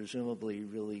for presumably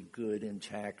really good,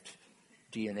 intact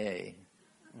DNA.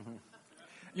 Mm-hmm.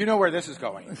 You know where this is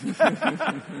going.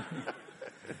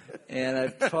 And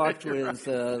I've talked with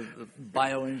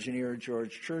bioengineer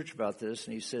George Church about this,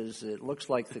 and he says it looks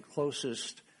like the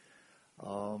closest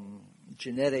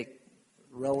genetic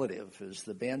relative is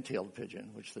the band-tailed pigeon,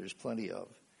 which there's plenty of.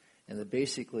 And that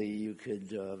basically you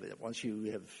could, once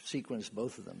you have sequenced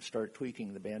both of them, start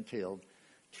tweaking the band-tailed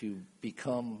to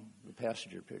become the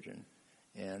passenger pigeon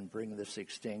and bring this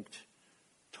extinct,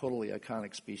 totally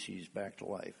iconic species back to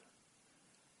life.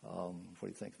 What do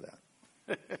you think of that?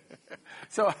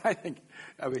 So I think,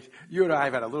 you and I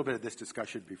have had a little bit of this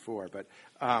discussion before, but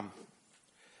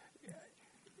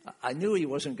I knew he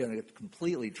wasn't going to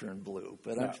completely turn blue,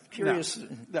 but I'm curious.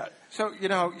 No. So,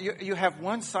 you have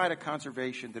one side of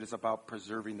conservation that is about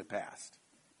preserving the past.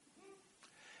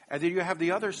 And then you have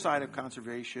the other side of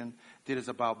conservation that is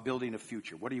about building a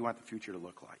future. What do you want the future to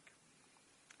look like?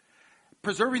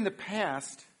 Preserving the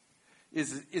past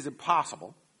is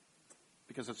impossible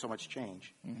because of so much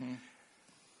change. Mm-hmm.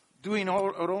 Doing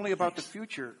only about the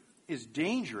future is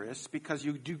dangerous because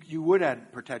you would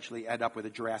potentially end up with a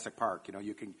Jurassic Park.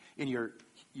 You can, in your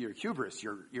hubris,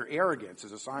 your arrogance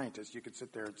as a scientist, you could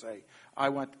sit there and say, I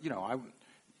want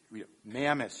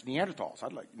mammoths, Neanderthals.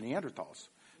 I'd like Neanderthals.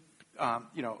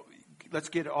 Let's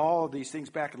get all of these things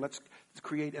back and let's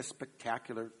create a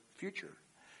spectacular future.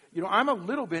 I'm a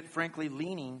little bit, frankly,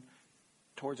 leaning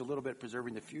towards a little bit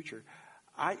preserving the future.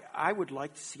 I would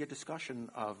like to see a discussion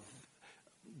of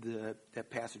the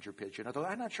passenger pigeon, although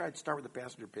I'm not sure I'd start with the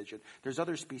passenger pigeon. There's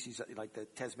other species like the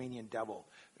Tasmanian devil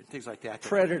and things like that.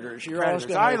 Predators. You're Predators.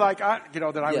 Always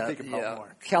that I would think about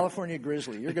more. California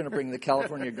grizzly. You're going to bring the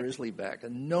California grizzly back, a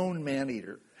known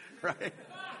man-eater. Right.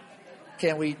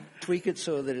 Can we tweak it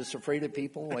so that it's afraid of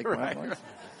people like right. mine?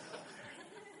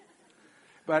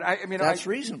 But that's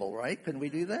reasonable, right? Can we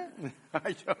do that?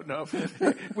 I don't know.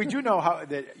 We do know how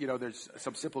that there's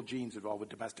some simple genes involved with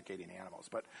domesticating animals,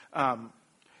 but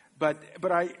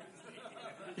I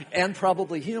and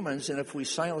probably humans. And if we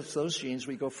silence those genes,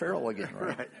 we go feral again,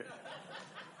 right? Right.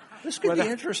 This could be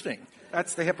interesting.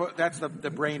 That's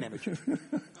the brain image.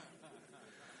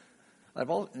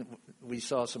 We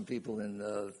saw some people in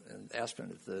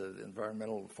Aspen at the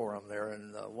environmental forum there,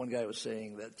 and one guy was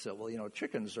saying that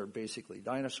chickens are basically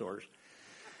dinosaurs,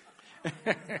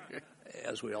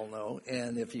 as we all know,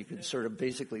 and if you could sort of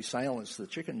basically silence the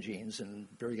chicken genes and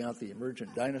bring out the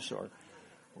emergent dinosaur,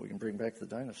 we can bring back the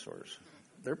dinosaurs.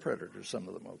 They're predators, some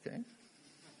of them, okay?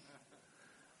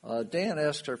 Dan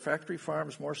asks, are factory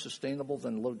farms more sustainable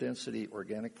than low-density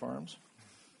organic farms?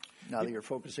 Now that you're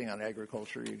focusing on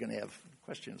agriculture, you're going to have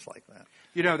questions like that.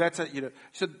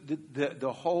 So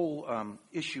the whole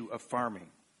issue of farming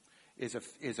is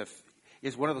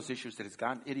one of those issues that has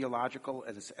gotten ideological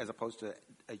as opposed to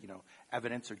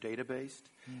evidence or data based,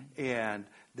 and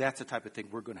that's the type of thing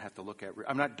we're going to have to look at.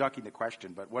 I'm not ducking the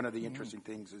question, but one of the interesting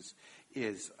things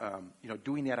is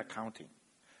doing that accounting,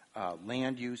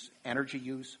 land use, energy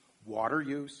use, water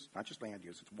use, not just land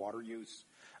use, it's water use,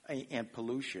 and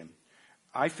pollution.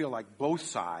 I feel like both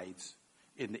sides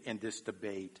in this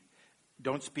debate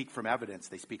don't speak from evidence,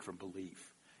 they speak from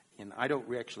belief. And I don't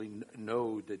actually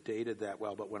know the data that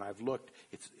well, but when I've looked,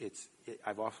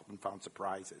 I've often found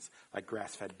surprises. Like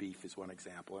grass-fed beef is one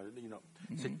example,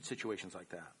 situations like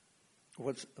that.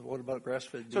 What about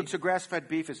grass-fed beef? So grass-fed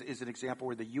beef is an example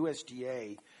where the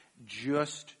USDA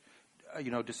just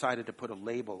decided to put a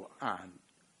label on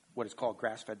what is called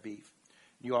grass-fed beef.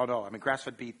 You all know,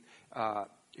 grass-fed beef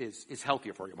is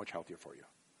healthier for you, much healthier for you.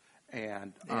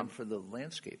 And for the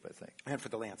landscape, I think. And for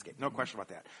the landscape, no question about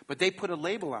that. But they put a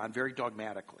label on very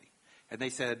dogmatically. And they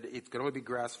said it's going to only be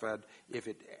grass-fed if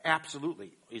it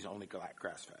absolutely is only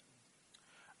grass-fed.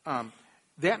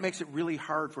 That makes it really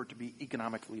hard for it to be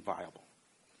economically viable.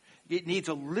 It needs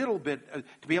a little bit,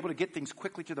 to be able to get things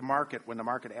quickly to the market when the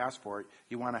market asks for it,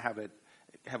 you want to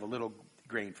have a little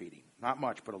grain feeding. Not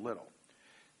much, but a little.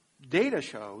 Data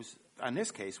shows, in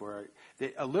this case, where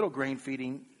a little grain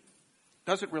feeding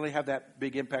doesn't really have that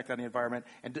big impact on the environment,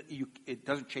 and it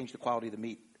doesn't change the quality of the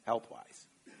meat health-wise.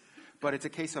 But it's a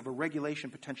case of a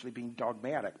regulation potentially being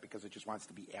dogmatic because it just wants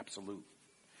to be absolute.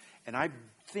 And I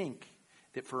think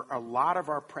that for a lot of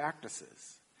our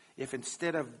practices, if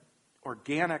instead of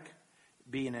organic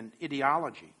being an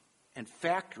ideology and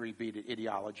factory being an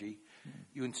ideology,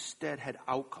 you instead had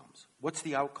outcomes. What's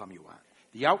the outcome you want?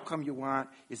 The outcome you want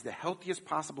is the healthiest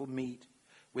possible meat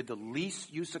with the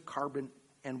least use of carbon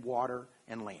and water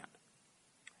and land.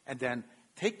 And then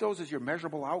take those as your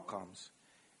measurable outcomes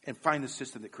and find the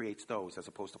system that creates those as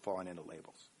opposed to falling into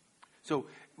labels. So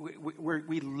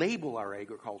we label our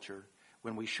agriculture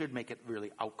when we should make it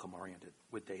really outcome-oriented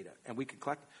with data. And we can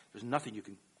collect, there's nothing you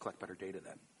can collect better data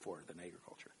than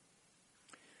agriculture.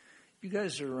 You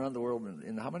guys are around the world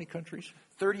in how many countries?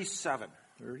 37.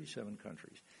 37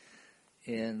 countries.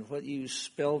 And what you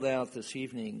spelled out this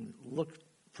evening looked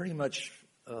pretty much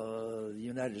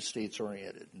United States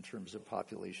oriented in terms of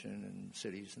population and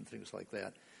cities and things like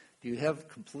that. Do you have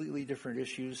completely different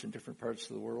issues in different parts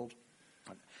of the world?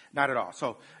 Not at all.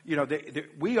 So,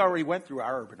 we already went through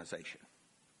our urbanization.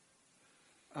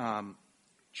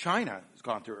 China has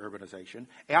gone through urbanization.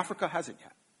 Africa hasn't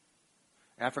yet.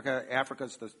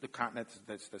 Africa's the continent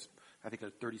that's I think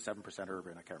they're 37%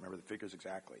 urban. I can't remember the figures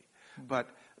exactly. But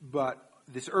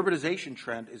this urbanization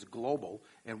trend is global,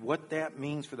 and what that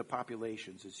means for the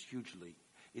populations is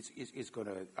going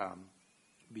to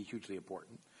be hugely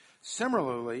important.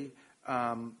 Similarly,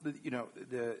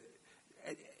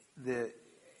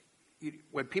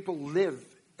 when people live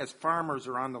as farmers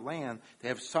or on the land, they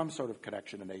have some sort of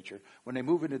connection to nature. When they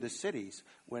move into the cities,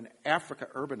 when Africa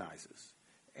urbanizes,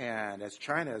 and as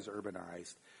China has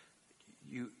urbanized,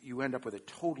 you end up with a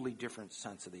totally different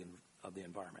sense of the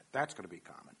environment. That's going to be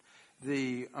common.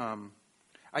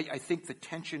 I think the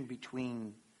tension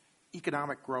between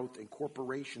economic growth and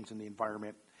corporations in the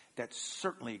environment, that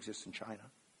certainly exists in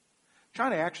China.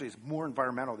 China actually is more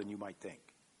environmental than you might think,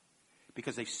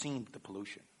 because they've seen the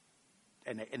pollution.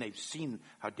 And they've seen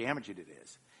how damaging it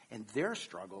is. And their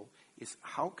struggle is,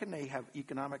 how can they have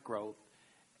economic growth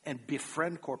and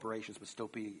befriend corporations but still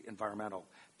be environmental?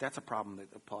 That's a problem that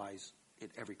applies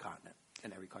in every continent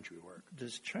and every country we work.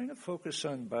 Does China focus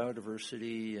on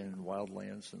biodiversity and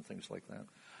wildlands and things like that?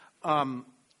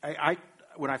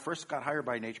 When I first got hired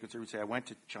by Nature Conservancy, I went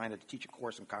to China to teach a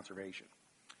course in conservation.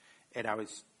 And I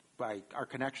was, by our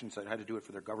connections, I had to do it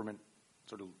for their government,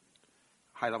 sort of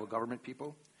high-level government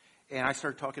people. And I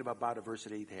started talking about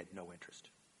biodiversity. They had no interest.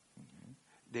 Mm-hmm.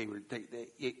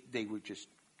 They were just,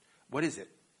 what is it?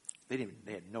 They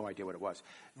had no idea what it was.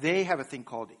 They have a thing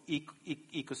called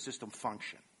ecosystem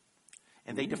function,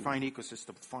 and they define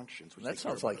ecosystem functions. That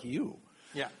sounds like you.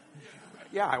 Yeah,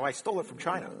 I stole it from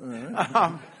China,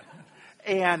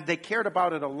 and they cared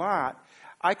about it a lot.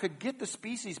 I could get the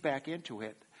species back into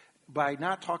it by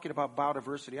not talking about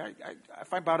biodiversity. I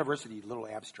find biodiversity a little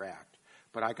abstract.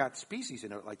 But I got species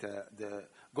in it, like the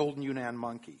golden Yunnan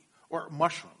monkey, or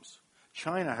mushrooms.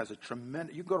 China has a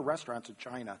tremendous. You can go to restaurants in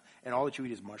China, and all that you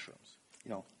eat is mushrooms.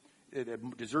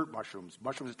 Dessert mushrooms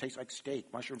that taste like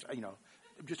steak, mushrooms.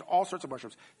 Just all sorts of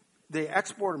mushrooms. They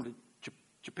export them to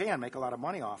Japan, make a lot of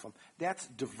money off them. That's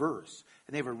diverse,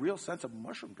 and they have a real sense of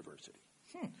mushroom diversity.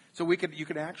 So you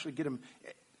could actually get them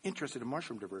interested in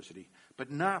mushroom diversity, but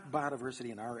not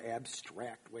biodiversity in our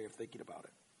abstract way of thinking about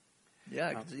it. Yeah,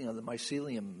 because the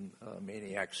mycelium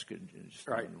maniacs could just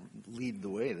lead the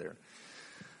way there.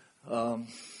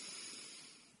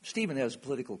 Stephen has a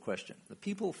political question. The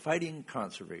people fighting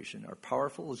conservation are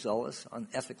powerful, zealous,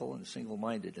 unethical, and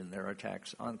single-minded in their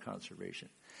attacks on conservation.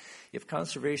 If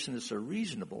conservationists are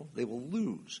reasonable, they will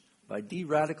lose by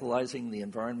de-radicalizing the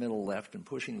environmental left and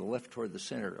pushing the left toward the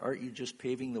center. Aren't you just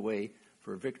paving the way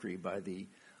for a victory by the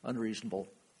unreasonable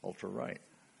ultra-right?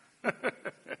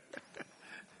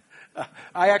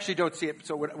 I actually don't see it.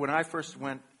 So when I first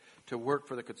went to work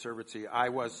for the Conservancy, I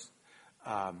was,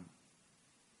 I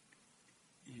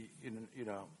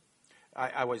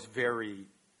was very,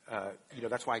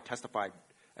 that's why I testified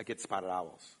against spotted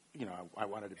owls. I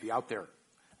wanted to be out there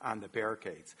on the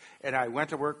barricades. And I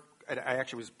went to work, and I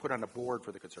actually was put on a board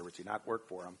for the Conservancy, not work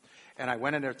for them. And I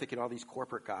went in there thinking, all these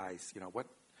corporate guys, what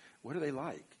are they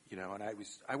like? And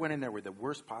I went in there with the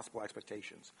worst possible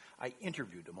expectations. I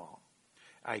interviewed them all.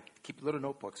 I keep little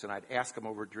notebooks, and I'd ask them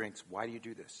over drinks, why do you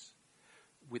do this?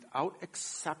 Without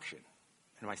exception,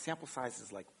 and my sample size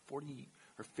is like 40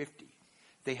 or 50,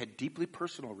 they had deeply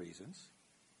personal reasons.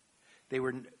 They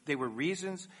were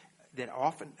reasons that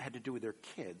often had to do with their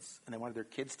kids, and they wanted their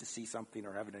kids to see something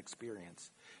or have an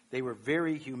experience. They were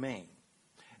very humane.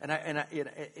 And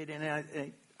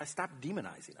I stopped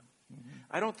demonizing them.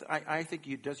 Mm-hmm. I think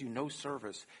it does you no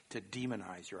service to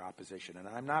demonize your opposition, and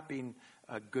I'm not being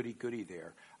a goody-goody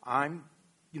there. I'm,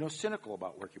 cynical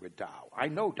about working with Dow. I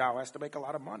know Dow has to make a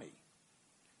lot of money.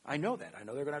 I know that. I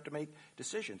know they're going to have to make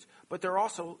decisions. But they're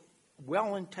also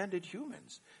well-intended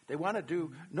humans. They want to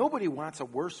do. Nobody wants a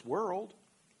worse world.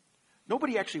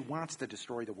 Nobody actually wants to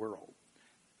destroy the world.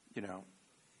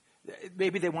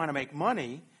 Maybe they want to make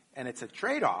money, and it's a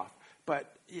trade-off.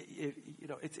 But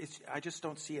I just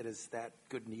don't see it as that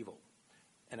good and evil,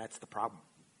 and that's the problem.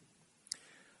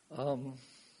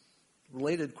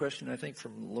 Related question, I think,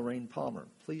 from Lorraine Palmer.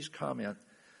 Please comment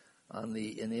on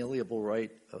the inalienable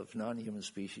right of non-human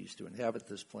species to inhabit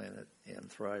this planet and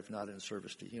thrive not in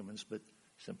service to humans, but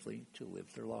simply to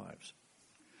live their lives.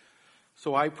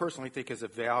 So I personally think as a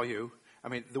value,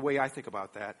 the way I think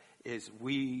about that is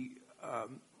we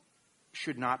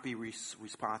should not be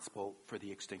responsible for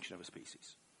the extinction of a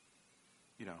species.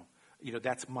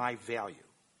 That's my value.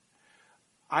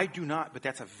 I do not, but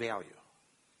that's a value.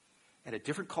 And a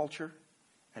different culture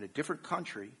and a different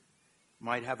country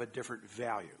might have a different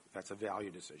value. That's a value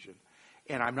decision.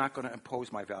 And I'm not going to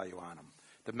impose my value on them.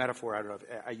 The metaphor, I don't know,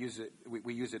 I use it,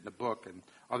 we use it in the book, and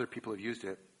other people have used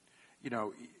it.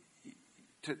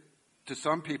 to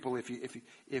some people,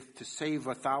 if to save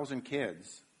 1,000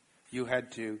 kids, you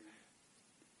had to,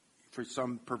 for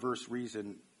some perverse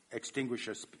reason, extinguish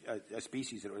a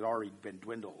species that had already been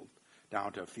dwindled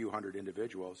down to a few hundred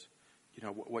individuals,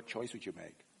 what choice would you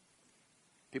make?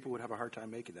 People would have a hard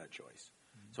time making that choice.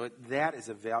 So that is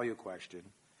a value question,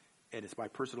 and it's my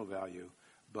personal value,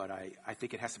 but I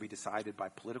think it has to be decided by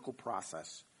political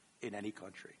process in any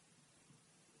country.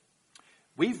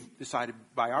 We've decided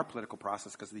by our political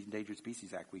process because of the Endangered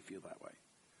Species Act we feel that way,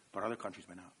 but other countries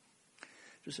may not.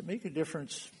 Does it make a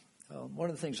difference? One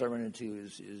of the things I run into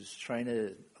is China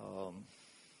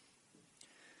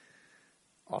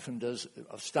often does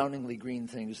astoundingly green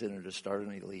things at an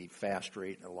astoundingly fast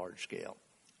rate and a large scale.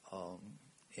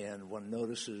 And one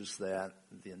notices that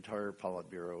the entire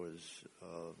Politburo is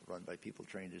run by people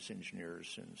trained as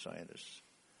engineers and scientists.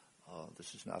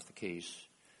 This is not the case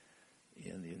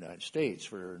in the United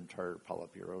States, where an entire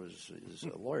Politburo is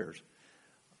lawyers.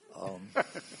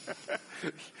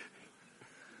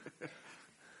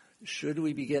 Should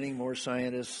we be getting more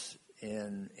scientists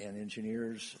and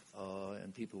engineers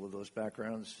and people with those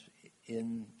backgrounds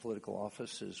in political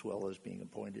office as well as being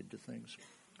appointed to things?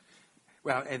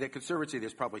 Well, at the Conservancy,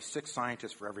 there's probably 6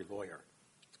 scientists for every lawyer.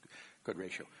 Good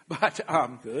ratio, but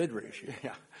good ratio.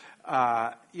 Yeah,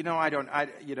 I'm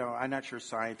not sure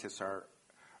scientists are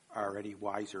any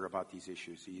wiser about these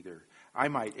issues either. I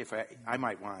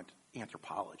might want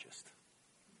anthropologists.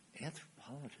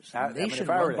 Anthropologists. A nation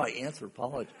run by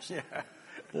anthropologists. Yeah.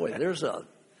 Boy, there's a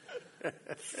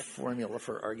formula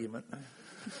for argument.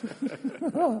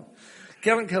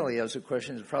 Kevin Kelly has a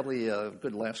question. It's probably a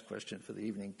good last question for the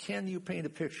evening. Can you paint a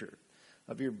picture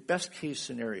of your best case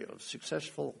scenario of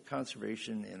successful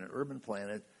conservation in an urban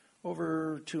planet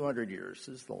over 200 years?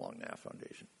 This is the Long Now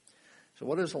Foundation. So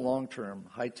what does a long-term,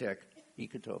 high-tech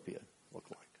ecotopia look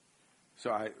like?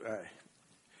 So I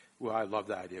love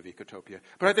the idea of ecotopia.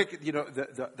 But I think,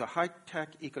 the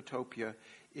high-tech ecotopia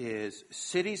is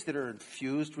cities that are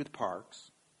infused with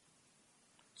parks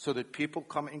so that people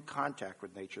come in contact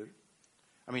with nature.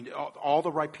 I mean, all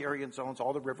the riparian zones,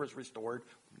 all the rivers restored.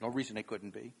 No reason they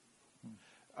couldn't be.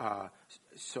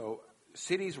 So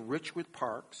cities rich with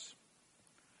parks.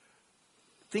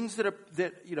 Things that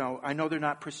I know they're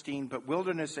not pristine, but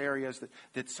wilderness areas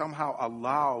that somehow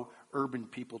allow urban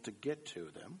people to get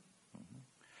to them.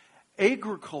 Mm-hmm.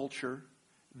 Agriculture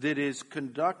that is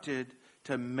conducted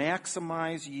to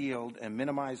maximize yield and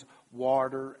minimize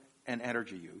water and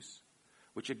energy use,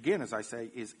 which again, as I say,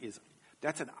 is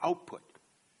that's an output.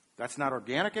 That's not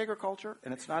organic agriculture,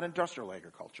 and it's not industrial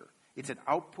agriculture. It's an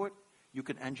output you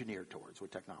can engineer towards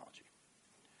with technology.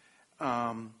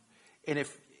 And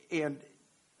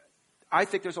I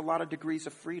think there's a lot of degrees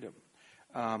of freedom.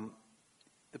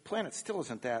 The planet still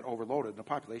isn't that overloaded, and the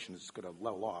population is going to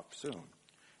level off soon.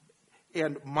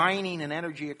 And mining and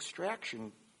energy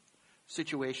extraction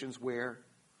situations where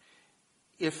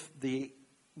if the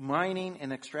mining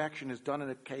and extraction is done in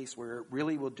a case where it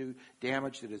really will do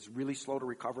damage that is really slow to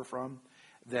recover from,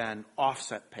 then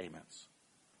offset payments.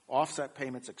 Offset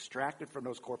payments extracted from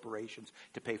those corporations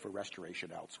to pay for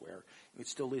restoration elsewhere. It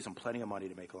still leaves them plenty of money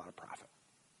to make a lot of profit.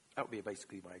 That would be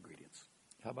basically my ingredients.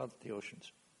 How about the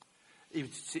oceans?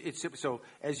 So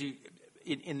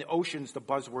in the oceans, the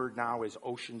buzzword now is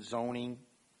ocean zoning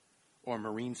or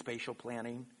marine spatial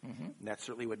planning. Mm-hmm. And that's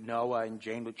certainly what NOAA and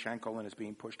Jane Lutsenko and is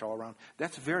being pushed all around.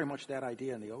 That's very much that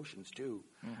idea in the oceans, too.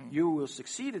 Mm-hmm. You will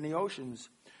succeed in the oceans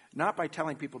not by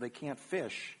telling people they can't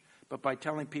fish, but by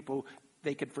telling people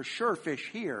they can for sure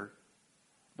fish here,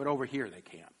 but over here they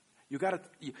can't. You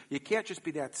can't just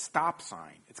be that stop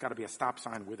sign. It's got to be a stop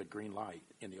sign with a green light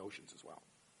in the oceans as well.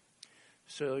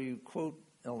 So you quote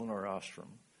Elinor Ostrom,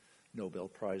 Nobel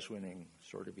Prize-winning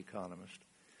sort of economist,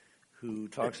 who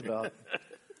talks about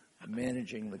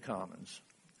managing the commons.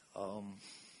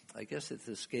 I guess at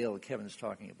the scale that Kevin's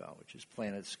talking about, which is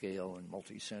planet scale and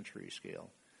multi-century scale,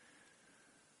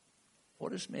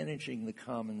 what is managing the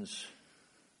commons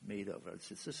made of?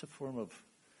 Is this a form of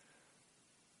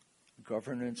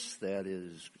governance that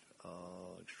is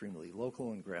extremely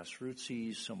local and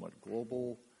grassrootsy, somewhat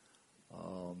global?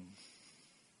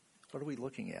 What are we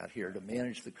looking at here to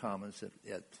manage the commons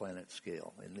at planet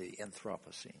scale in the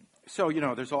Anthropocene? So,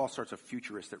 there's all sorts of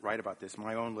futurists that write about this.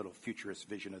 My own little futurist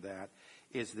vision of that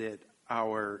is that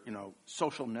our,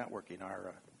 social networking,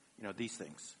 our, these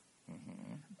things.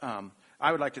 Mm-hmm.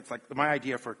 I would like to, it's like my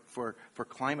idea for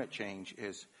climate change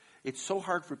is it's so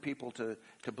hard for people to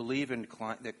believe in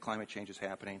that climate change is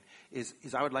happening is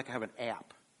I would like to have an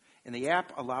app. And the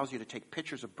app allows you to take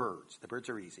pictures of birds. The birds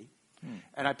are easy.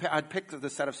 And I'd pick the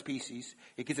set of species.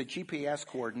 It gives it GPS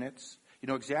coordinates. You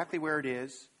know exactly where it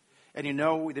is. and you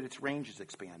know that its range is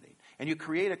expanding. And you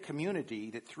create a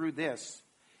community that through this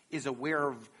is aware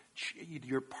of,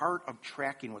 you're part of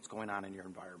tracking what's going on in your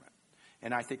environment.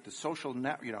 And I think the social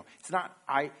net, it's not,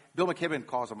 Bill McKibben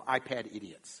calls them iPad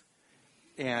idiots.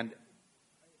 And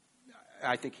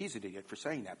I think he's an idiot for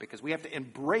saying that, because we have to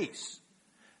embrace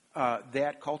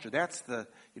that culture. That's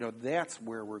that's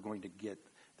where we're going to get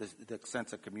the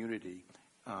sense of community,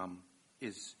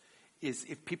 is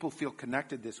if people feel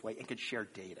connected this way and can share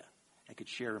data and can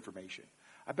share information.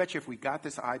 I bet you if we got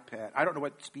this iPad, I don't know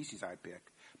what species I'd pick,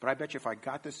 but I bet you if I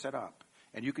got this set up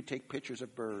and you could take pictures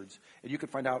of birds and you could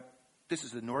find out this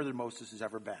is the northernmost this has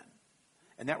ever been.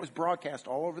 And that was broadcast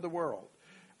all over the world.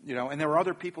 And there were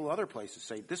other people, other places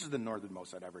say, this is the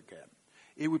northernmost I'd ever get.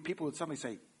 People would suddenly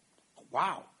say,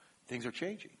 wow, things are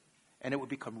changing. And it would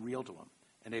become real to them.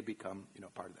 And they'd become,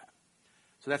 part of that.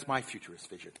 So that's my futurist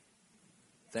vision.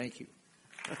 Thank you.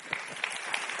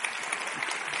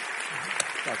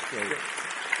 That's great.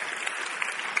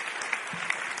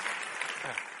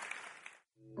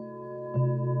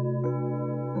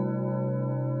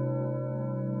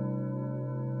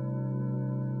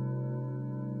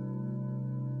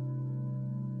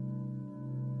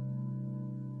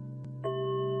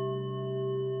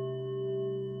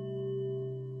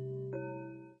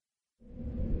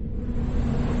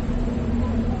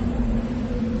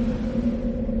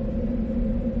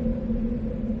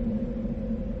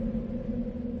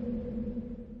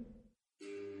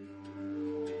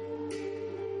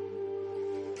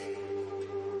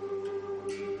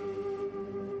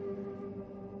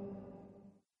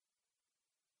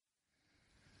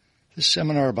 This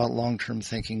seminar about long-term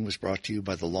thinking was brought to you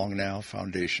by the Long Now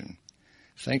Foundation.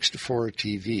 Thanks to Fora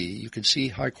TV, you can see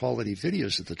high-quality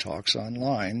videos of the talks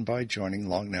online by joining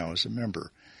Long Now as a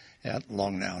member at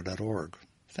longnow.org.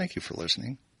 Thank you for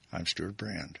listening. I'm Stuart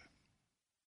Brand.